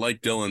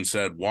 like Dylan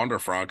said, Wander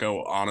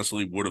Franco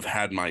honestly would have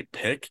had my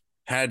pick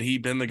had he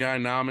been the guy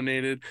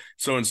nominated.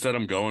 So instead,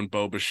 I'm going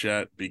Bo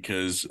Bichette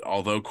because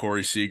although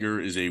Corey Seager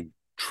is a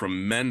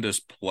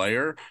tremendous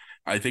player,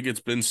 I think it's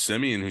been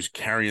Simeon who's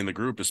carrying the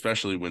group,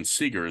 especially when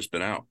Seager has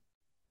been out.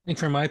 I think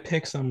for my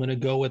picks, I'm going to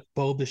go with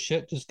Bo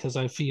Bichette just because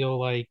I feel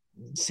like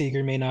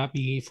Seager may not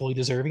be fully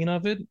deserving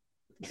of it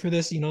for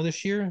this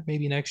year,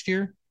 maybe next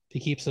year if he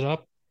keeps it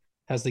up,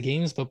 has the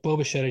games. But Bo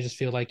Bichette, I just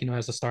feel like,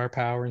 has the star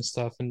power and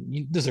stuff and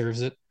he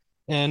deserves it.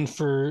 And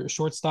for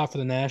shortstop for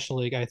the National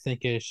League, I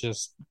think it's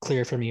just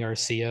clear for me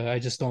Arcia. I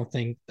don't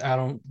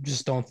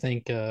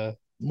think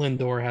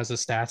Lindor has the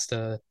stats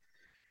to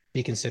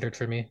be considered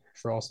for me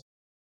for all.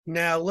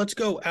 Now let's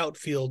go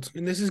outfield.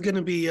 And this is going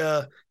to be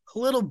a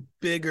little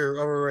bigger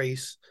of a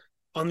race.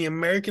 On the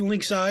American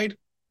League side,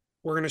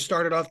 we're going to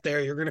start it off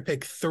there. You're going to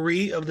pick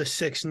 3 of the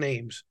 6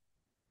 names.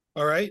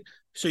 All right.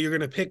 So you're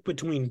going to pick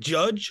between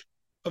Judge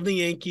of the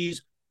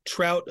Yankees,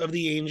 Trout of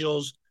the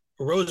Angels,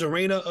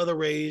 Rosarena of the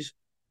Rays,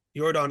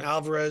 Yordan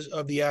Alvarez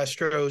of the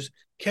Astros,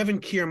 Kevin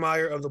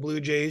Kiermaier of the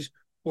Blue Jays,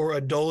 or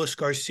Adolis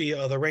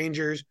Garcia of the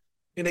Rangers.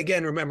 And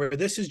again, remember,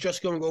 this is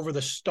just going over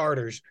the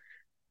starters.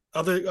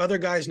 Other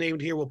guys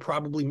named here will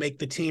probably make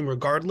the team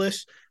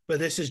regardless, but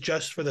this is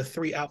just for the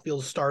 3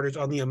 outfield starters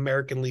on the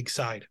American League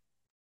side.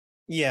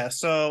 Yeah,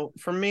 so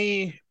for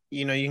me,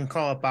 you can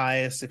call it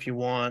bias if you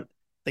want.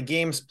 The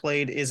games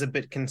played is a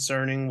bit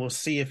concerning. We'll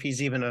see if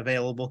he's even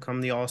available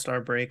come the All-Star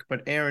break,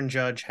 but Aaron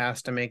Judge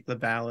has to make the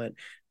ballot.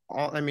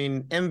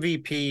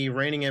 MVP,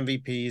 reigning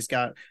MVP, he's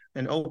got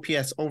an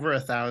OPS over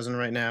 1,000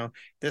 right now.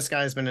 This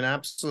guy's been an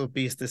absolute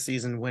beast this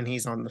season when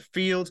he's on the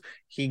field.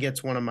 He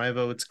gets one of my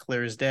votes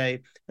clear as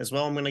day. As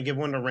well, I'm going to give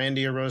one to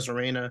Randy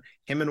Arozarena.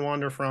 Him and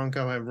Wander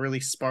Franco have really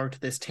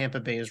sparked this Tampa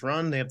Bay's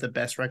run. They have the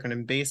best record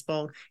in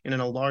baseball, and in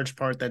a large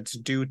part that's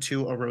due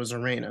to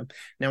Arozarena.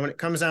 Now, when it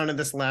comes down to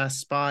this last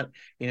spot,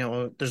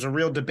 there's a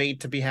real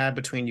debate to be had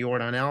between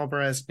Yordan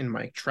Alvarez and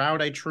Mike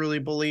Trout, I truly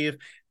believe.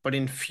 But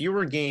in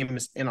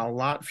a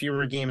lot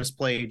fewer games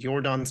played,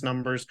 Yordan's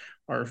numbers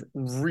are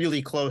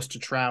really close to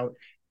Trout.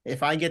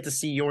 If I get to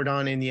see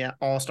Yordan in the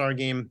All-Star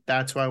game,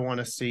 that's who I want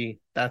to see.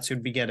 That's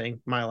who'd be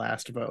getting my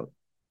last vote.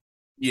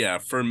 Yeah,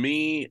 for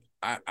me,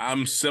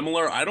 I'm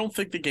similar. I don't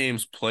think the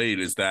games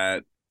played is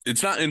that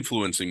it's not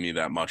influencing me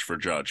that much for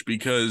Judge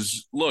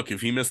because, look,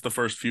 if he missed the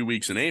first few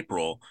weeks in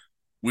April,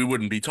 we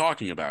wouldn't be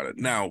talking about it.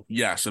 Now,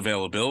 yes,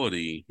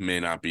 availability may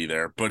not be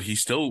there, but he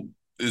still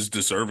is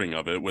deserving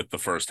of it with the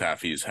first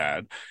half he's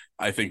had.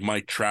 I think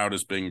Mike Trout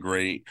has been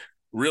great.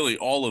 Really,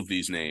 all of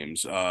these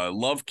names.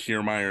 Love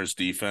Kiermaier's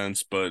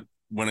defense, but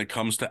when it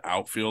comes to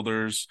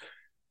outfielders,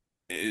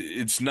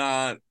 it's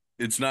not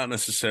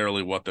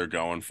necessarily what they're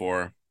going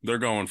for. They're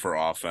going for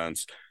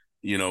offense.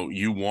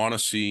 You want to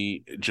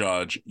see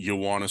Judge, you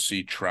want to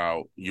see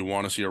Trout, you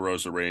want to see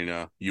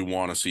Arozarena, you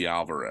want to see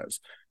Alvarez.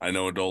 I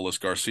know Adolis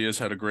Garcia's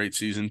had a great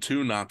season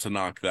too, not to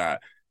knock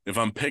that. if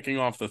I'm picking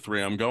off the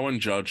three, I'm going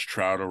Judge,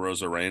 Trout, or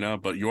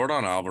Rosarena, but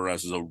Yordan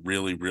Alvarez is a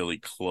really, really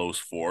close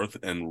fourth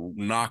and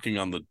knocking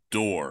on the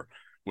door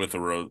with a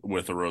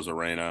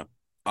Rosarena.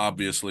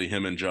 Obviously,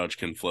 him and Judge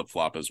can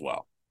flip-flop as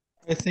well.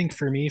 I think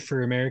for me,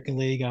 for American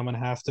League, I'm gonna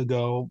have to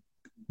go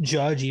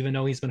Judge, even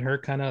though he's been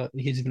hurt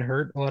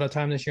a lot of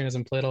time this year and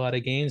hasn't played a lot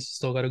of games.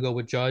 Still got to go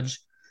with Judge.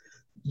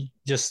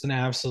 Just an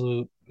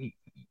absolute,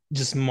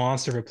 just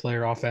monster of a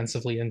player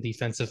offensively and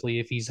defensively.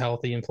 If he's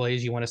healthy and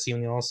plays, you want to see him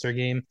in the All Star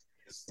game.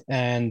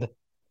 And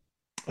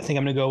I think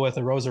I'm gonna go with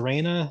a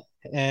Rosarena.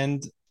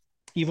 And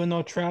even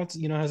though Trout,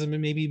 hasn't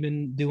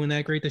been doing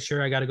that great this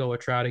year, I got to go with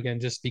Trout again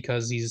just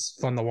because he's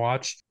fun to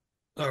watch.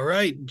 All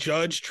right,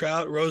 Judge,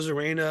 Trout,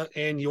 Rosarena,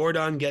 and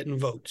Jordan getting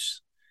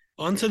votes.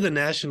 Onto the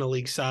National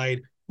League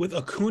side, with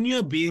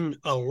Acuna being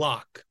a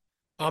lock.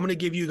 I'm going to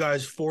give you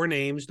guys four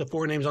names. The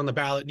four names on the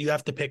ballot, you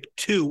have to pick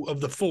two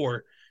of the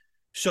four.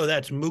 So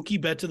that's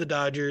Mookie Betts of the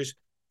Dodgers,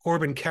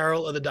 Corbin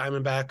Carroll of the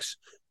Diamondbacks,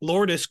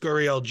 Lourdes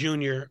Gurriel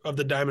Jr. of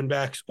the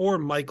Diamondbacks, or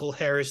Michael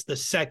Harris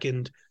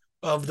II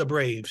of the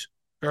Braves.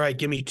 All right,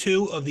 give me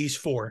two of these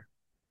four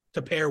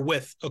to pair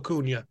with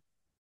Acuna.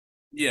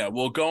 Yeah,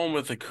 well, going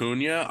with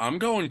Acuna, I'm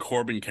going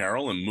Corbin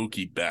Carroll and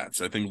Mookie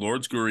Betts. I think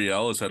Lourdes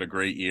Gurriel has had a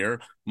great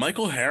year.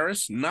 Michael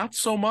Harris, not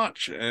so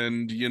much.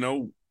 And,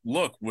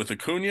 look, with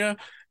Acuna,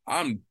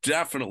 I'm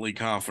definitely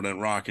confident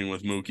rocking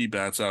with Mookie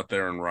Betts out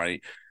there and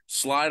right.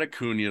 Slide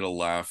Acuna to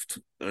left,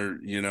 or,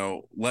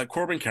 let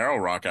Corbin Carroll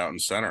rock out in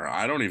center.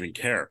 I don't even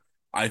care.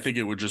 I think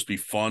it would just be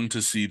fun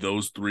to see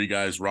those three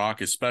guys rock,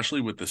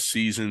 especially with the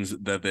seasons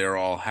that they're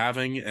all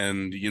having.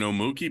 And,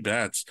 Mookie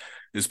Betts,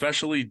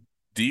 especially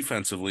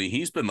defensively,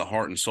 he's been the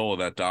heart and soul of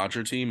that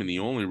Dodger team and the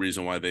only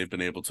reason why they've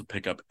been able to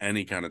pick up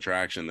any kind of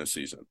traction this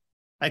season.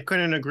 I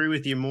couldn't agree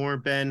with you more,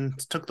 Ben.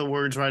 Took the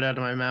words right out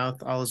of my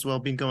mouth. I'll as well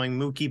be going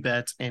Mookie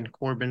Betts and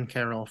Corbin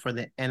Carroll for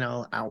the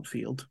NL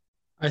outfield.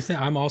 I think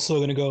I'm also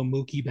going to go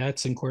Mookie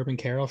Betts and Corbin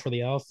Carroll for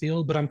the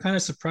outfield, but I'm kind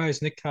of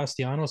surprised Nick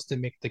Castellanos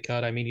didn't make the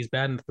cut. I mean, he's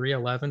batting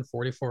 311,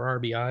 44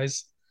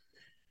 RBIs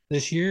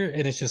this year,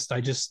 and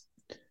I just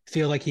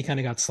feel like he kind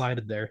of got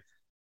slided there.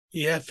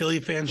 Yeah, Philly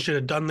fans should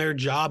have done their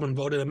job and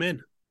voted him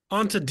in.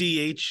 On to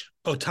DH.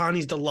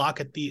 Ohtani's the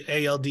lock at the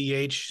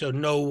ALDH, so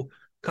no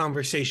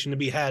conversation to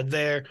be had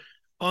there.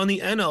 On the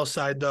NL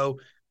side, though,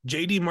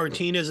 JD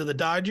Martinez of the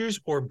Dodgers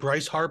or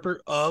Bryce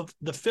Harper of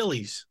the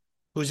Phillies?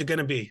 Who's it going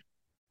to be?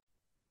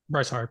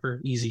 Bryce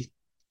Harper, easy.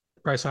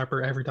 Bryce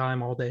Harper every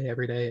time, all day,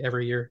 every day,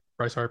 every year.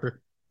 Bryce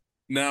Harper.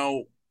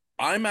 Now,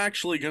 I'm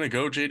actually going to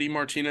go JD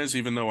Martinez,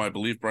 even though I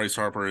believe Bryce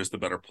Harper is the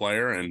better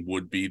player and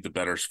would be the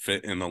better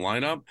fit in the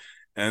lineup.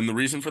 And the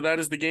reason for that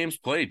is the games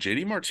played.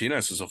 JD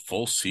Martinez is a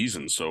full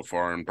season so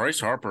far, and Bryce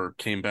Harper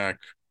came back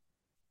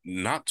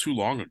not too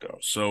long ago.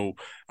 So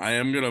I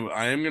am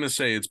gonna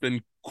say it's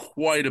been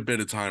quite a bit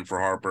of time for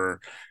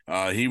Harper.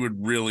 He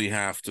would really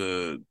have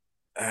to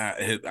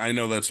hit. I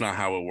know that's not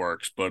how it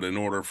works, but in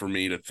order for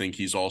me to think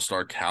he's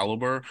all-star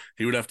caliber,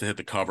 he would have to hit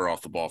the cover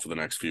off the ball for the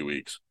next few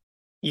weeks.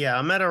 Yeah,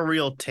 I'm at a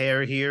real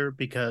tear here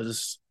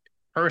because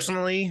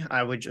personally,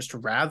 I would just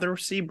rather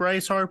see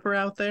Bryce Harper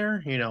out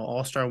there,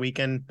 All-Star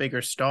weekend,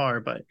 bigger star,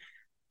 but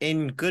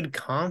in good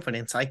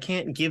confidence, I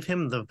can't give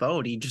him the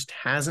vote. He just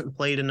hasn't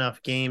played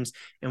enough games.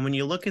 And when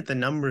you look at the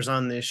numbers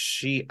on this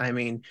sheet, I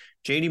mean,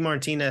 JD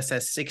Martinez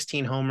has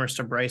 16 homers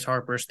to Bryce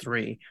Harper's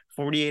 3,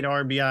 48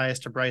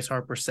 RBIs to Bryce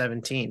Harper's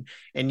 17.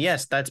 And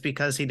yes, that's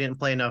because he didn't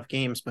play enough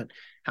games, but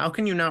how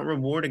can you not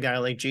reward a guy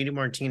like JD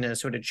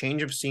Martinez who had a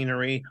change of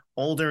scenery,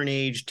 older in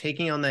age,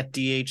 taking on that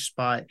DH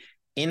spot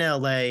in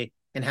LA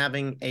and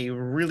having a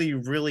really,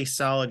 really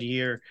solid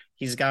year?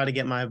 He's got to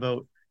get my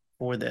vote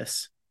for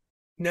this.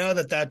 Now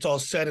that that's all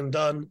said and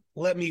done,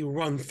 let me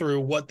run through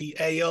what the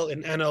AL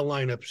and NL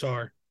lineups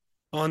are.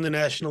 On the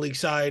National League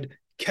side,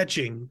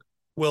 catching,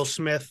 Will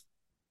Smith.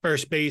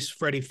 First base,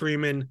 Freddie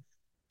Freeman.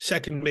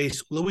 Second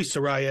base, Luis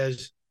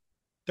Arias.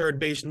 Third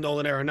base,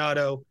 Nolan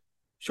Arenado.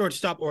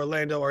 Shortstop,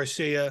 Orlando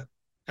Arcia.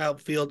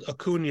 Outfield,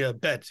 Acuna,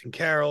 Betts, and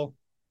Carroll.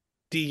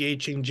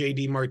 DHing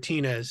JD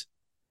Martinez.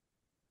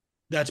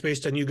 That's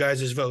based on you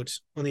guys'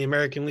 votes. On the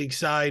American League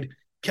side,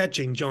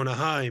 catching, Jonah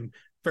Heim.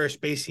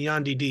 First base,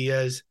 Yandy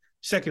Diaz.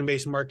 Second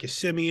base, Marcus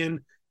Semien.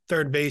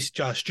 Third base,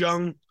 Josh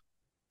Jung.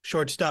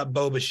 Shortstop,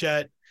 Bo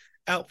Bichette.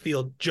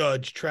 Outfield,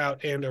 Judge,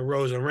 Trout, and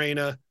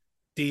Rosarena.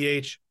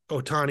 DH,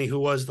 Ohtani, who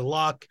was the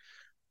lock.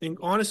 And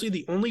honestly,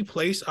 the only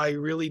place I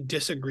really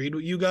disagreed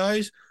with you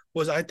guys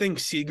was I think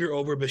Seager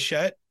over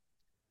Bichette.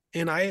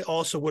 And I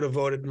also would have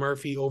voted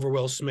Murphy over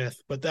Will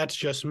Smith, but that's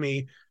just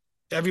me.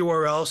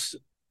 Everywhere else,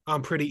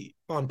 I'm pretty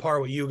on par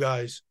with you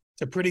guys.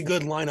 It's a pretty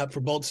good lineup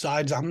for both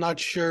sides. I'm not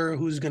sure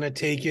who's going to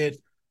take it,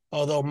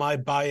 although my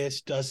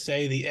bias does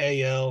say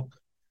the AL.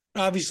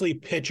 Obviously,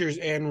 pitchers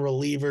and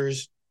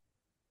relievers,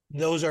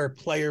 those are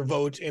player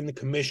votes, and the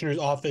commissioner's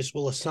office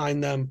will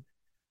assign them.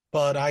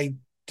 But I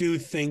do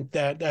think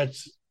that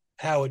that's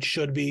how it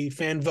should be.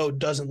 Fan vote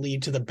doesn't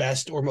lead to the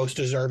best or most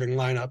deserving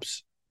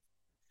lineups.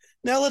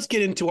 Now let's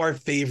get into our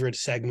favorite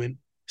segment,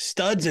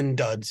 studs and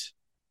duds.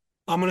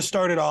 I'm going to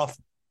start it off.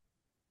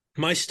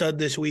 My stud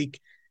this week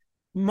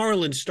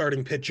Marlins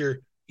starting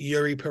pitcher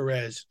Yuri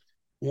Perez,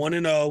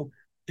 1-0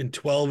 in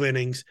 12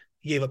 innings.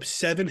 He gave up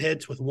 7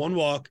 hits with 1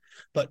 walk,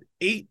 but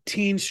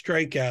 18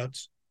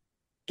 strikeouts,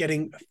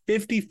 getting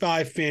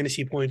 55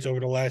 fantasy points over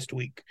the last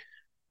week.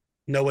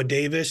 Noah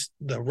Davis,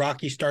 the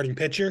Rocky starting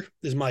pitcher,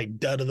 is my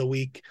dud of the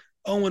week.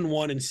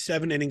 0-1 in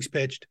 7 innings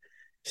pitched,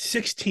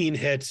 16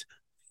 hits,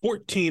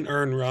 14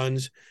 earned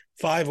runs,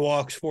 5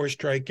 walks, 4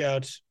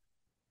 strikeouts.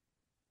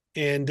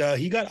 And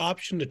he got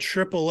optioned to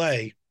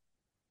AAA.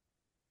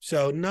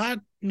 So not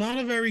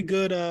a very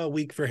good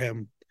week for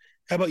him.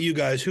 How about you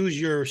guys? Who's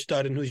your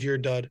stud and who's your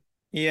dud?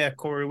 Yeah,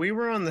 Corey, we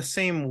were on the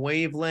same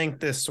wavelength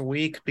this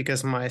week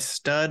because my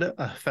stud,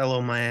 a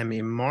fellow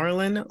Miami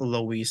Marlin,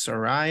 Luis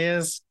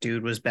Arias,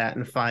 dude was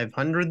batting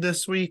 500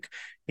 this week.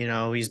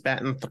 He's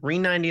batting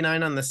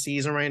 399 on the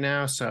season right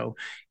now, so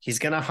he's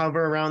going to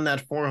hover around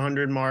that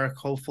 400 mark.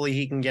 Hopefully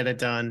he can get it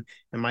done.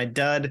 And my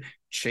dud,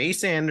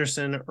 Chase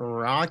Anderson,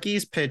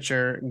 Rockies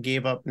pitcher,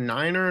 gave up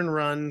 9 earned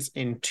runs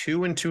in 2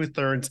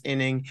 2/3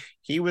 inning.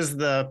 He was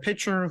the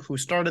pitcher who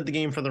started the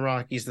game for the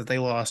Rockies that they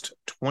lost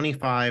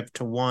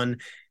 25-1.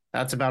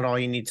 That's about all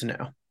you need to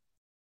know.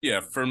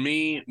 Yeah, for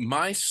me,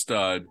 my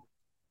stud,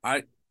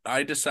 I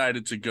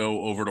decided to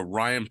go over to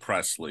Ryan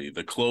Presley,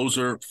 the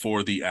closer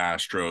for the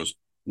Astros.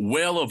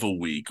 Whale of a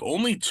week,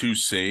 only 2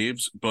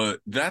 saves, but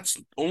that's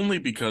only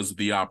because of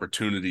the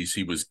opportunities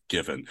he was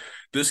given.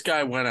 This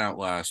guy went out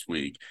last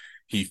week.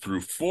 He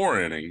threw 4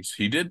 innings.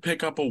 He did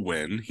pick up a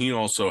win. He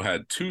also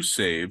had 2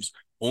 saves,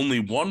 only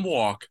 1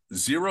 walk,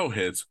 0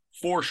 hits,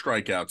 4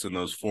 strikeouts in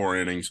those 4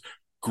 innings.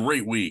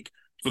 Great week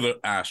for the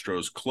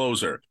Astros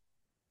closer.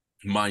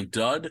 My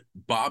dud,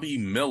 Bobby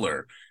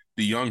Miller,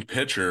 the young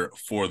pitcher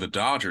for the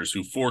Dodgers,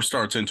 who 4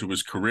 starts into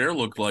his career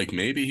looked like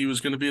maybe he was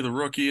going to be the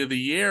rookie of the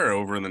year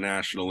over in the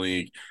National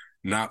League.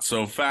 Not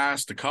so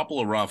fast. A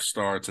couple of rough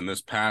starts in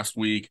this past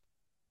week.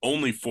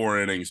 Only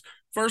 4 innings.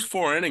 First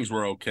 4 innings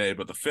were okay,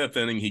 but the 5th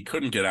inning he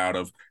couldn't get out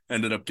of.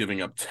 Ended up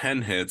giving up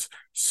 10 hits,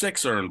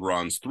 6 earned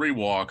runs, 3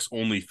 walks,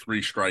 only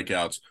 3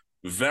 strikeouts.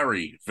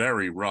 Very,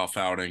 very rough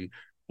outing.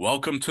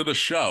 Welcome to the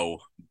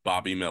show,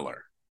 Bobby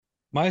Miller.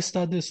 My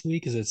stud this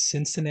week is a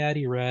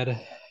Cincinnati Red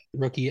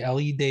rookie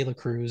Ellie De La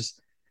Cruz.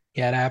 He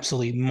had an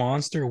absolutely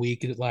monster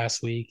week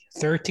last week.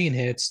 13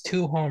 hits,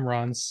 2 home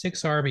runs,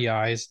 6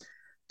 RBIs,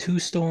 2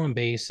 stolen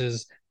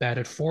bases,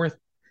 batted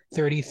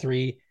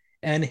 .433,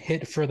 and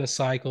hit for the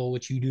cycle,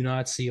 which you do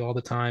not see all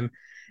the time.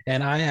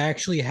 And I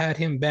actually had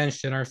him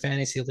benched in our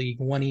fantasy league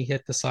when he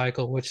hit the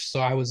cycle,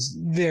 so I was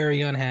very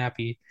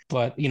unhappy.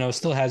 But,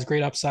 still has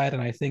great upside,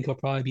 and I think he'll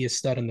probably be a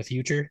stud in the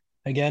future.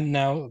 Again,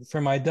 now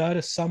for my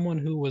dud, someone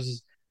who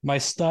was my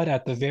stud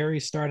at the very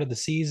start of the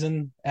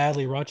season,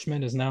 Adley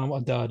Rutschman, is now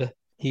a dud.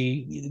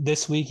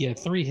 This week he had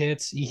 3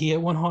 hits. He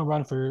hit 1 home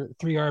run for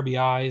 3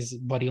 RBIs,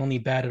 but he only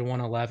batted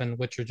 111,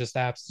 which are just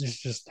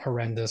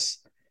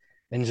horrendous,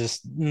 and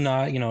just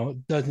not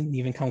doesn't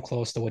even come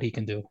close to what he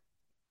can do.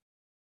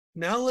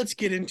 Now let's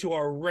get into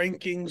our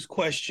rankings,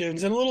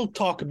 questions, and a little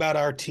talk about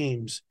our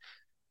teams.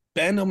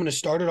 Ben, I'm going to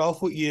start it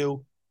off with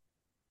you.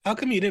 How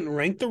come you didn't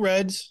rank the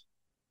Reds?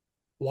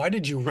 Why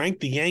did you rank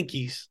the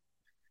Yankees?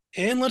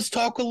 And let's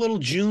talk a little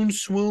June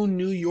swoon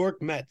New York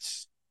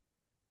Mets.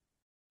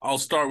 I'll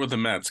start with the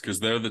Mets because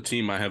they're the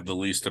team I have the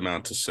least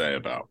amount to say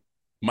about.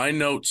 My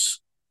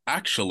notes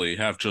actually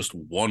have just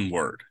one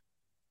word: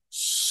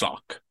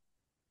 suck.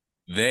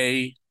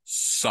 They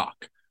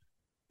suck.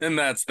 And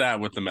that's that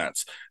with the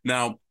Mets.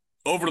 Now,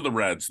 over to the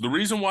Reds. The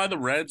reason why the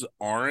Reds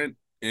aren't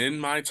in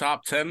my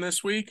top 10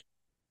 this week,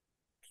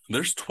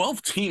 there's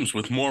 12 teams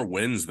with more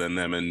wins than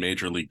them in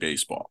Major League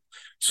Baseball.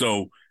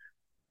 So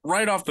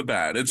right off the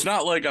bat, it's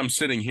not like I'm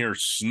sitting here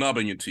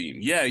snubbing a team.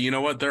 Yeah, you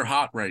know what? They're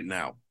hot right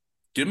now.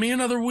 Give me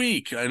another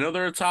week. I know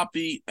they're atop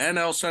the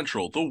NL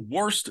Central, the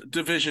worst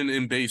division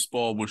in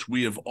baseball, which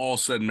we have all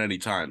said many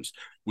times.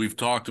 We've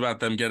talked about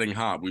them getting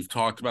hot. We've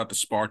talked about the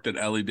spark that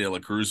Ellie De La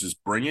Cruz is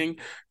bringing.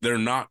 They're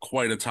not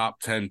quite a top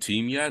 10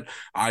 team yet.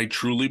 I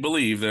truly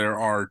believe there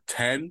are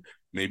 10,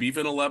 maybe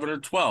even 11 or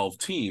 12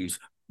 teams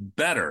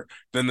better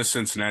than the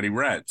Cincinnati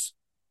Reds.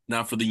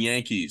 Now for the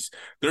Yankees,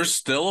 they're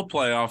still a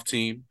playoff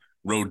team.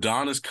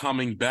 Rodon is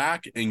coming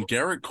back, and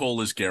Garrett Cole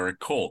is Garrett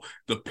Cole.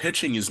 The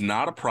pitching is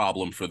not a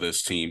problem for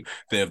this team.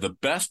 They have the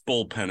best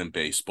bullpen in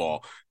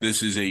baseball.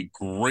 This is a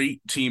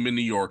great team in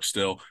New York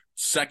still.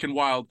 Second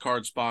wild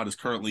card spot is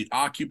currently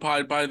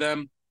occupied by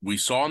them. We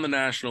saw in the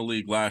National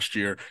League last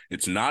year,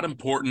 it's not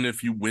important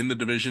if you win the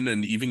division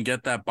and even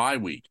get that bye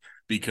week,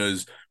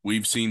 because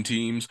we've seen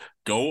teams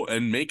go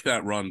and make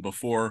that run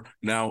before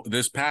now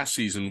this past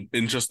season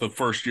in just the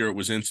first year it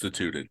was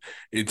instituted.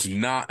 It's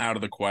not out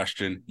of the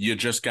question. You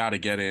just got to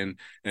get in.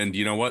 And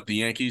you know what? The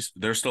Yankees,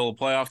 they're still a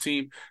playoff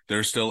team.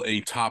 They're still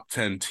a top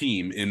 10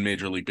 team in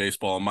Major League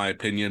Baseball, in my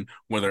opinion.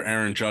 Whether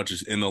Aaron Judge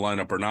is in the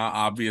lineup or not,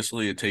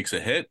 obviously it takes a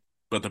hit,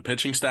 but the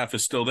pitching staff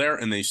is still there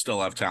and they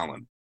still have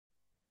talent.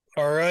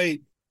 All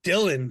right,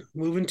 Dylan,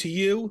 moving to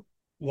you.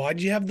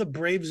 Why'd you have the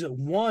Braves at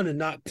 1 and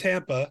not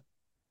Tampa?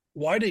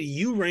 Why did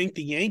you rank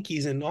the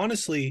Yankees? And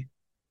honestly,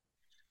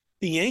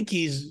 the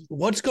Yankees,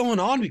 what's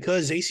going on?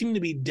 Because they seem to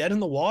be dead in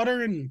the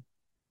water. And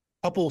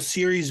couple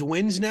series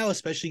wins now,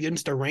 especially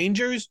against the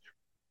Rangers.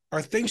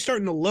 Are things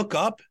starting to look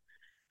up?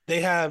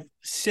 They have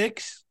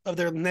 6 of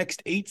their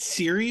next 8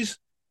 series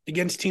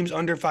against teams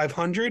under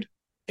 500,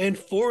 and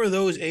 4 of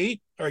those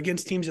 8 are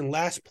against teams in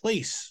last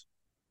place.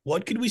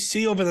 What could we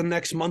see over the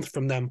next month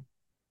from them?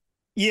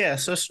 Yeah,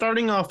 so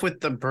starting off with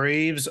the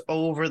Braves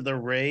over the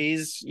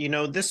Rays,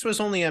 this was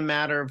only a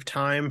matter of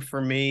time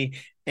for me.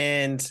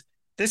 And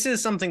this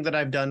is something that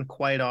I've done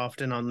quite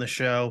often on the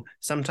show.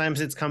 Sometimes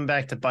it's come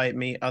back to bite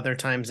me, other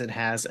times it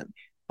hasn't.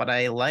 But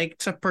I like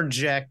to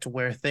project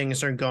where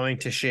things are going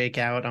to shake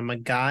out. I'm a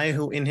guy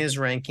who, in his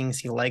rankings,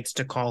 he likes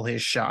to call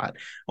his shot.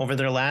 Over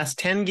their last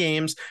 10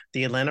 games,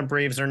 the Atlanta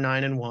Braves are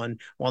 9-1,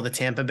 while the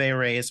Tampa Bay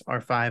Rays are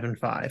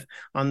 5-5.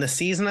 On the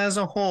season as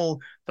a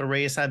whole, the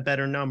Rays have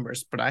better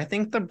numbers, but I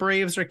think the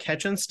Braves are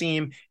catching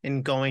steam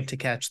and going to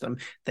catch them.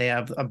 They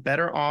have a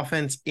better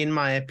offense, in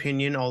my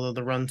opinion, although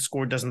the run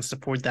score doesn't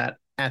support that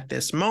at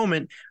this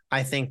moment.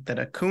 I think that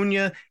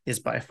Acuna is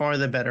by far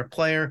the better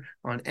player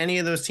on any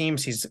of those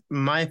teams. He's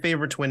my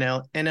favorite to win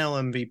NL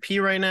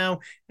MVP right now,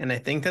 and I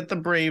think that the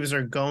Braves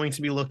are going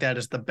to be looked at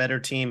as the better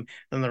team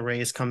than the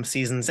Rays come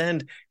season's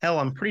end. Hell,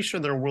 I'm pretty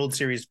sure they're World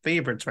Series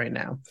favorites right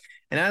now.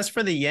 And as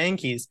for the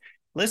Yankees,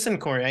 listen,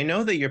 Corey, I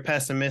know that you're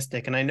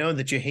pessimistic, and I know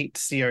that you hate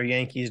to see our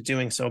Yankees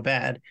doing so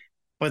bad,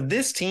 but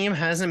this team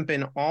hasn't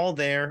been all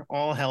there,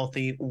 all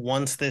healthy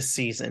once this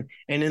season.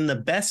 And in the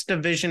best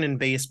division in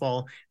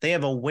baseball, they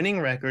have a winning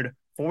record,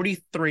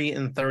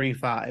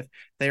 43-35.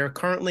 They are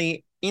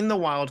currently in the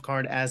wild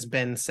card, as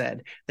Ben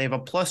said. They have a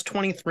plus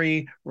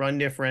 23 run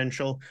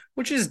differential,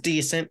 which is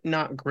decent,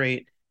 not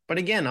great. But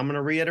again, I'm going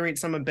to reiterate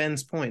some of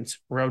Ben's points.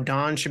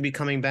 Rodon should be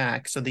coming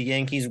back, so the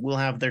Yankees will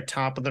have their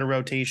top of their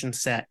rotation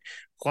set.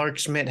 Clark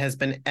Schmidt has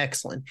been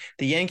excellent.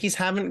 The Yankees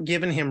haven't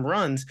given him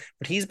runs,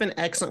 but he's been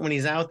excellent when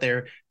he's out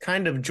there,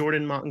 kind of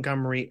Jordan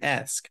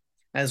Montgomery-esque.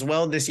 As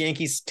well, this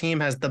Yankees team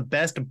has the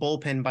best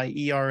bullpen by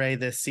ERA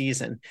this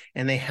season,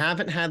 and they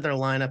haven't had their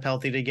lineup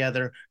healthy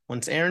together.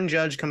 Once Aaron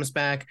Judge comes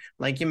back,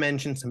 like you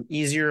mentioned, some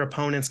easier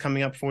opponents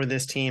coming up for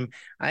this team,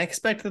 I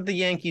expect that the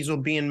Yankees will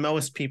be in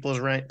most people's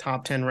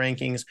top 10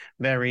 rankings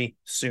very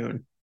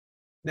soon.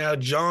 Now,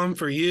 John,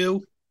 for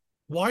you,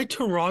 why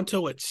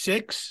Toronto at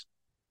 6?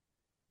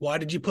 Why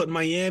did you put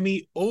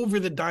Miami over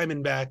the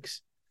Diamondbacks?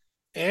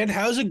 And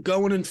how's it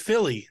going in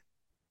Philly?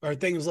 Are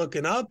things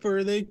looking up, or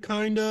are they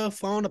kind of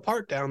falling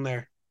apart down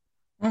there?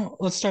 Well,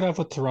 let's start off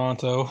with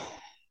Toronto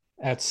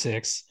at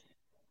 6.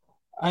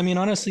 I mean,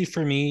 honestly,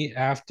 for me,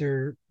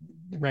 after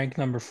rank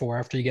number 4,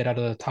 after you get out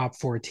of the top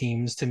 4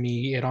 teams, to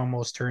me, it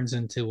almost turns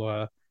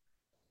into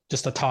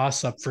just a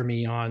toss up for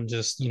me on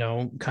just,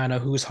 kind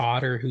of who's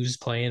hotter, who's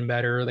playing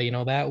better,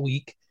 that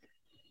week.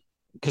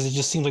 Because it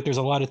just seems like there's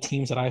a lot of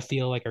teams that I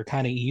feel like are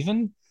kind of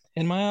even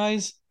in my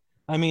eyes.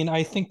 I mean,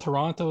 I think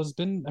Toronto has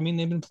been, I mean,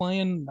 they've been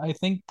playing, I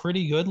think,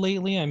 pretty good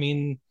lately. I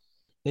mean,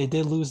 they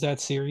did lose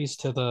that series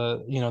to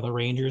the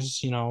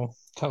Rangers,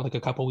 like a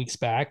couple weeks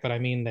back, but I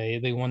mean,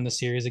 they won the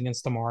series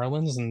against the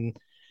Marlins and,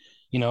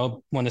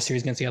 won the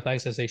series against the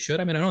Athletics as they should.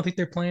 I mean, I don't think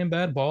they're playing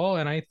bad ball,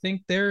 and I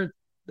think they're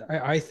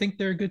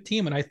a good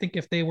team, and I think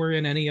if they were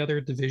in any other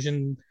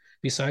division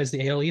besides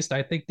the AL East,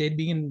 I think they'd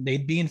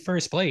be in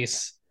first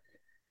place,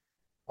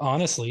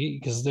 honestly,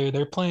 because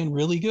they're playing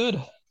really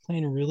good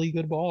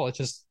ball. It's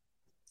just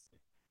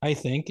I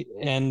think,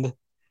 and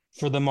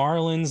for the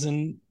Marlins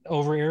and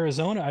over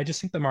Arizona, I just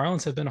think the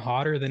Marlins have been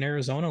hotter than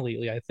Arizona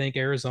lately. I think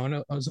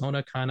Arizona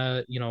kind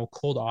of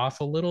cooled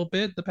off a little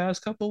bit the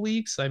past couple of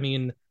weeks. I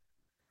mean,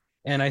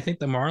 and I think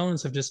the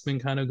Marlins have just been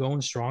kind of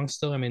going strong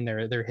still. I mean,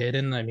 they're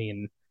hidden. I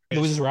mean,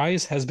 Luis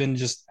Rice has been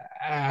just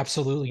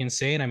absolutely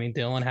insane. I mean,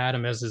 Dylan had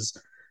him as his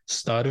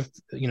stud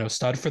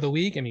for the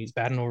week. I mean, he's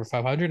batting over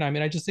 500. I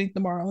mean, I just think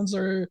the Marlins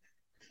are,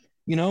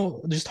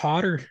 just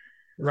hotter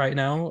right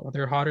now.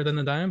 They're hotter than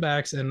the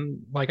Diamondbacks. And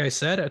like I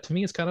said, to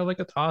me, it's kind of like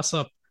a toss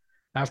up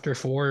after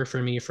 4 for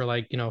me for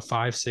like,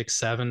 5, 6,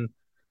 7,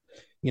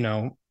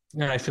 and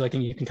I feel like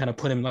you can kind of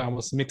put them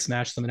almost mix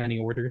match them in any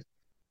order.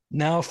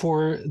 Now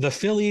for the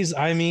Phillies,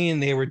 I mean,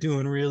 they were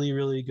doing really,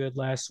 really good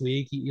last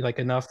week, like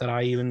enough that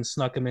I even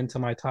snuck them into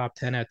my top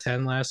 10 at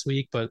 10 last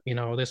week. But,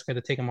 this had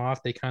to take them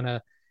off. They kind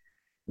of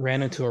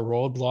ran into a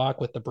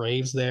roadblock with the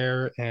Braves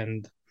there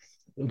and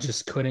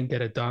just couldn't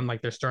get it done.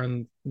 Like they're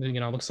starting,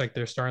 looks like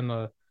they're starting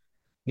to,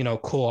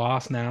 cool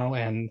off now.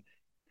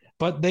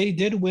 But they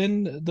did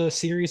win the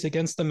series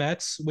against the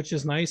Mets, which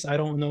is nice. I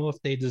don't know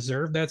if they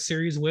deserve that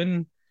series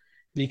win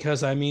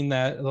because I mean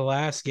that the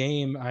last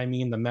game, I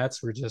mean the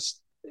Mets were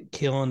just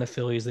killing the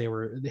Phillies. They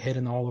were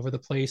hitting all over the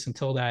place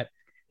until that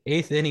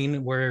 8th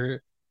inning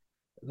where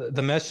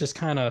the Mets just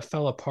kind of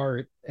fell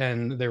apart,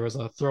 and there was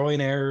a throwing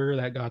error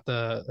that got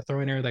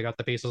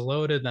the bases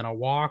loaded. Then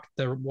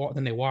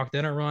then they walked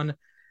in a run.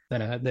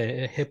 Then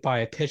they hit by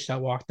a pitch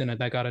that walked in,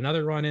 and that got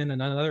another run in,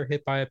 and another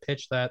hit by a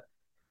pitch that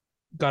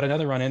got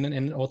another run in,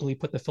 and ultimately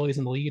put the Phillies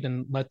in the lead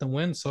and let them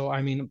win. So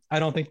I mean, I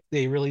don't think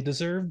they really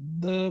deserve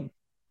the.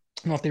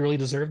 I don't know if they really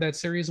deserve that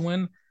series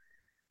win.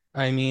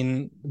 I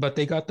mean, but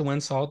they got the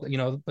win, so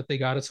but they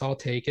got it, so I'll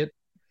take it.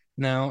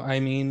 Now, I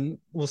mean,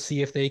 we'll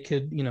see if they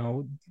could,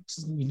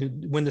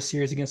 win the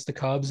series against the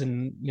Cubs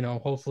and,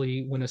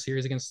 hopefully win a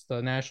series against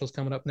the Nationals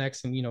coming up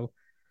next and,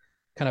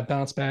 kind of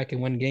bounce back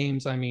and win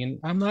games. I mean,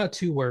 I'm not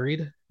too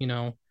worried.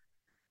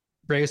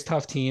 Braves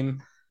tough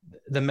team.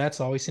 The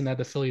Mets always seem that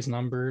the Phillies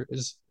number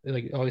is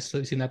like always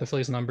seem that the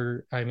Phillies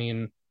number. I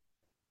mean,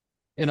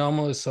 and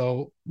almost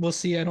so we'll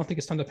see. I don't think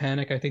it's time to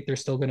panic. I think they're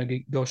still going to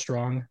go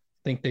strong.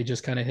 I think they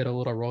just kind of hit a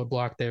little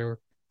roadblock there,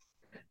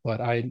 but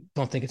I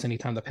don't think it's any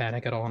time to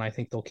panic at all. And I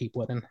think they'll keep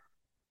winning.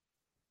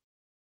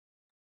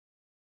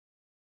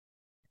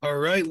 All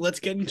right,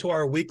 let's get into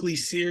our weekly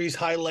series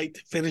highlight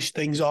to finish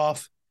things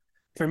off.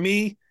 For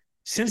me,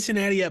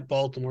 Cincinnati at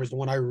Baltimore is the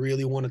one I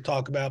really want to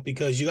talk about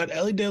because you got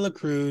Ellie De La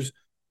Cruz,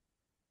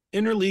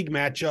 interleague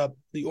matchup.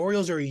 The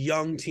Orioles are a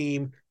young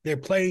team. They're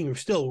playing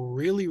still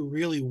really,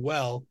 really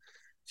well.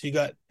 So you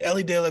got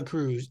Ellie De La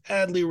Cruz,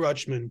 Adley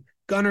Rutschman,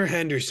 Gunnar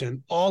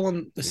Henderson, all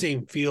on the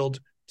same field.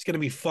 It's going to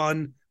be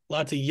fun.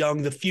 Lots of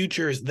young. The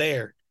future is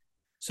there.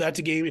 So that's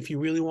a game if you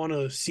really want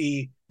to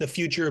see the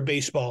future of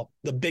baseball.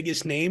 The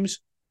biggest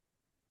names,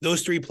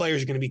 those three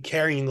players are going to be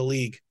carrying the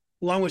league,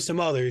 along with some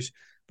others.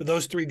 But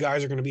those three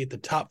guys are going to be at the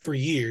top for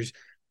years,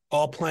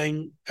 all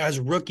playing as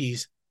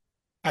rookies.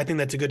 I think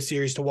that's a good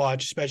series to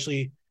watch,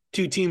 especially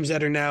two teams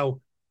that are now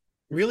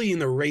really in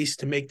the race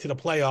to make to the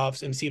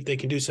playoffs and see if they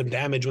can do some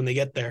damage when they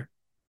get there.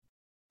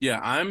 Yeah,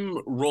 I'm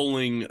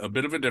rolling a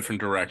bit of a different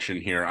direction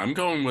here. I'm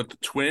going with the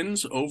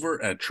Twins over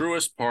at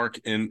Truist Park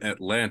in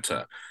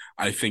Atlanta.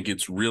 I think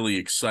it's really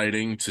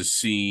exciting to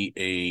see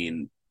the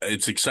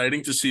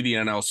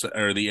NL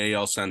or the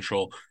AL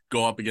Central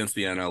go up against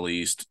the NL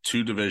East,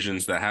 two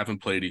divisions that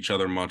haven't played each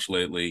other much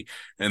lately.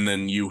 And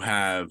then you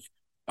have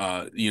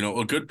a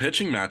good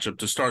pitching matchup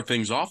to start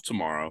things off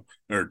tomorrow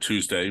or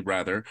Tuesday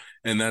rather.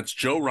 And that's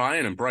Joe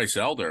Ryan and Bryce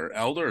Elder.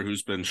 Elder,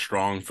 who's been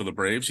strong for the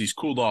Braves. He's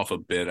cooled off a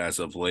bit as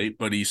of late,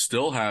 but he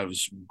still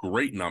has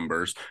great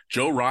numbers.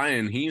 Joe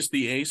Ryan, he's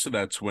the ace of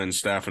that Twin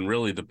staff and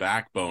really the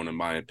backbone, in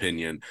my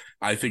opinion.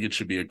 I think it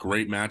should be a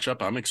great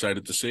matchup. I'm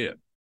excited to see it.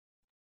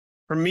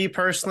 For me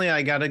personally,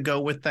 I got to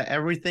go with the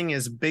Everything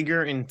is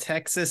Bigger in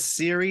Texas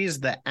series.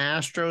 The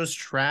Astros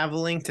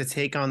traveling to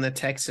take on the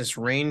Texas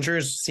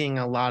Rangers, seeing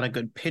a lot of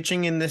good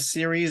pitching in this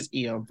series.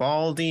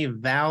 Eovaldi,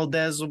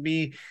 Valdez will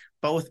be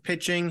both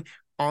pitching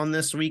on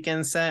this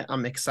weekend set.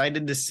 I'm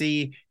excited to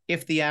see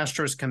if the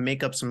Astros can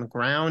make up some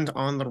ground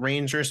on the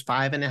Rangers,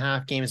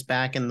 5.5 games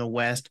back in the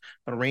West.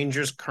 The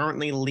Rangers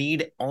currently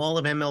lead all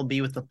of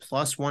MLB with a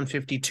plus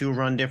 152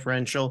 run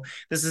differential.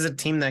 This is a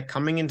team that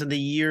coming into the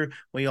year,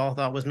 we all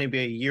thought was maybe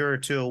a year or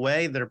two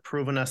away. They're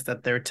proving us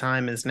that their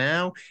time is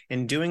now,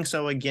 and doing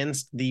so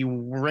against the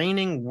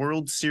reigning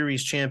World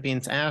Series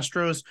champions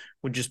Astros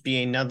would just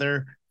be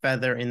another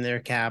feather in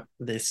their cap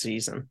this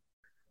season.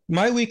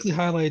 My weekly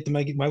highlight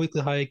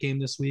game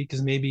this week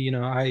is maybe,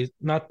 I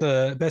not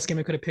the best game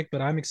I could have picked,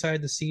 but I'm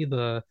excited to see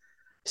the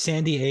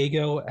San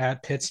Diego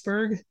at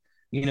Pittsburgh.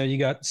 You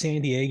got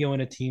San Diego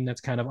in a team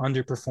that's kind of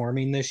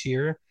underperforming this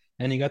year,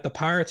 and you got the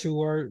Pirates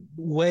who are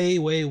way,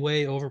 way,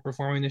 way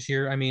overperforming this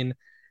year. I mean,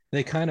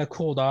 they kind of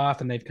cooled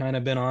off and they've kind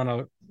of been on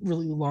a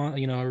really long,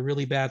 a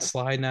really bad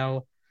slide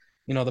now,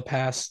 the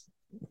past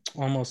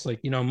almost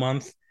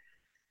month.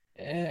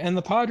 And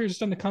the Padres are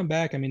starting to come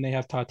back. I mean, they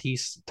have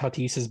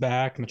Tatis is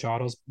back,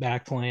 Machado's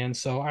back playing.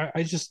 So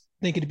I just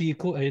think it'd be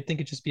cool. I think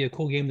it'd just be a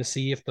cool game to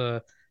see if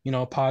the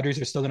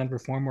Padres are still going to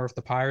perform or if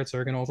the Pirates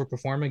are going to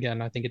overperform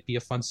again. I think it'd be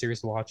a fun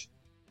series to watch.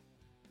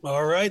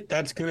 All right,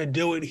 that's going to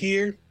do it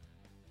here.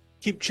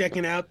 Keep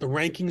checking out. The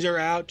rankings are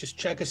out. Just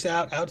check us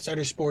out,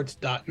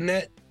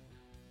 outsidersports.net,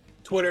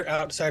 Twitter,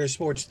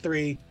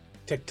 outsidersports3,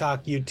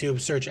 TikTok, YouTube,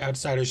 search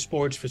Outsider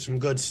Sports for some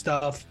good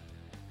stuff.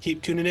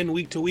 Keep tuning in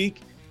week to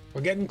week. We're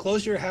getting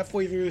closer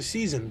halfway through the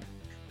season.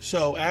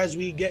 So as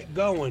we get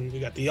going, we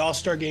got the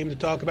All-Star game to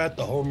talk about,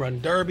 the Home Run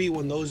Derby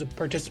when those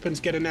participants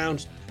get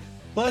announced.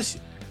 Plus,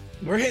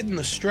 we're hitting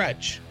the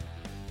stretch.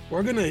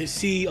 We're going to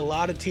see a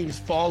lot of teams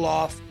fall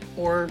off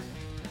or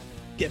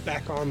get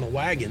back on the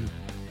wagon.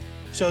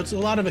 So it's a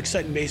lot of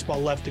exciting baseball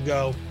left to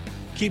go.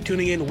 Keep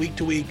tuning in week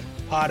to week,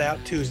 Pod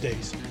Out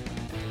Tuesdays.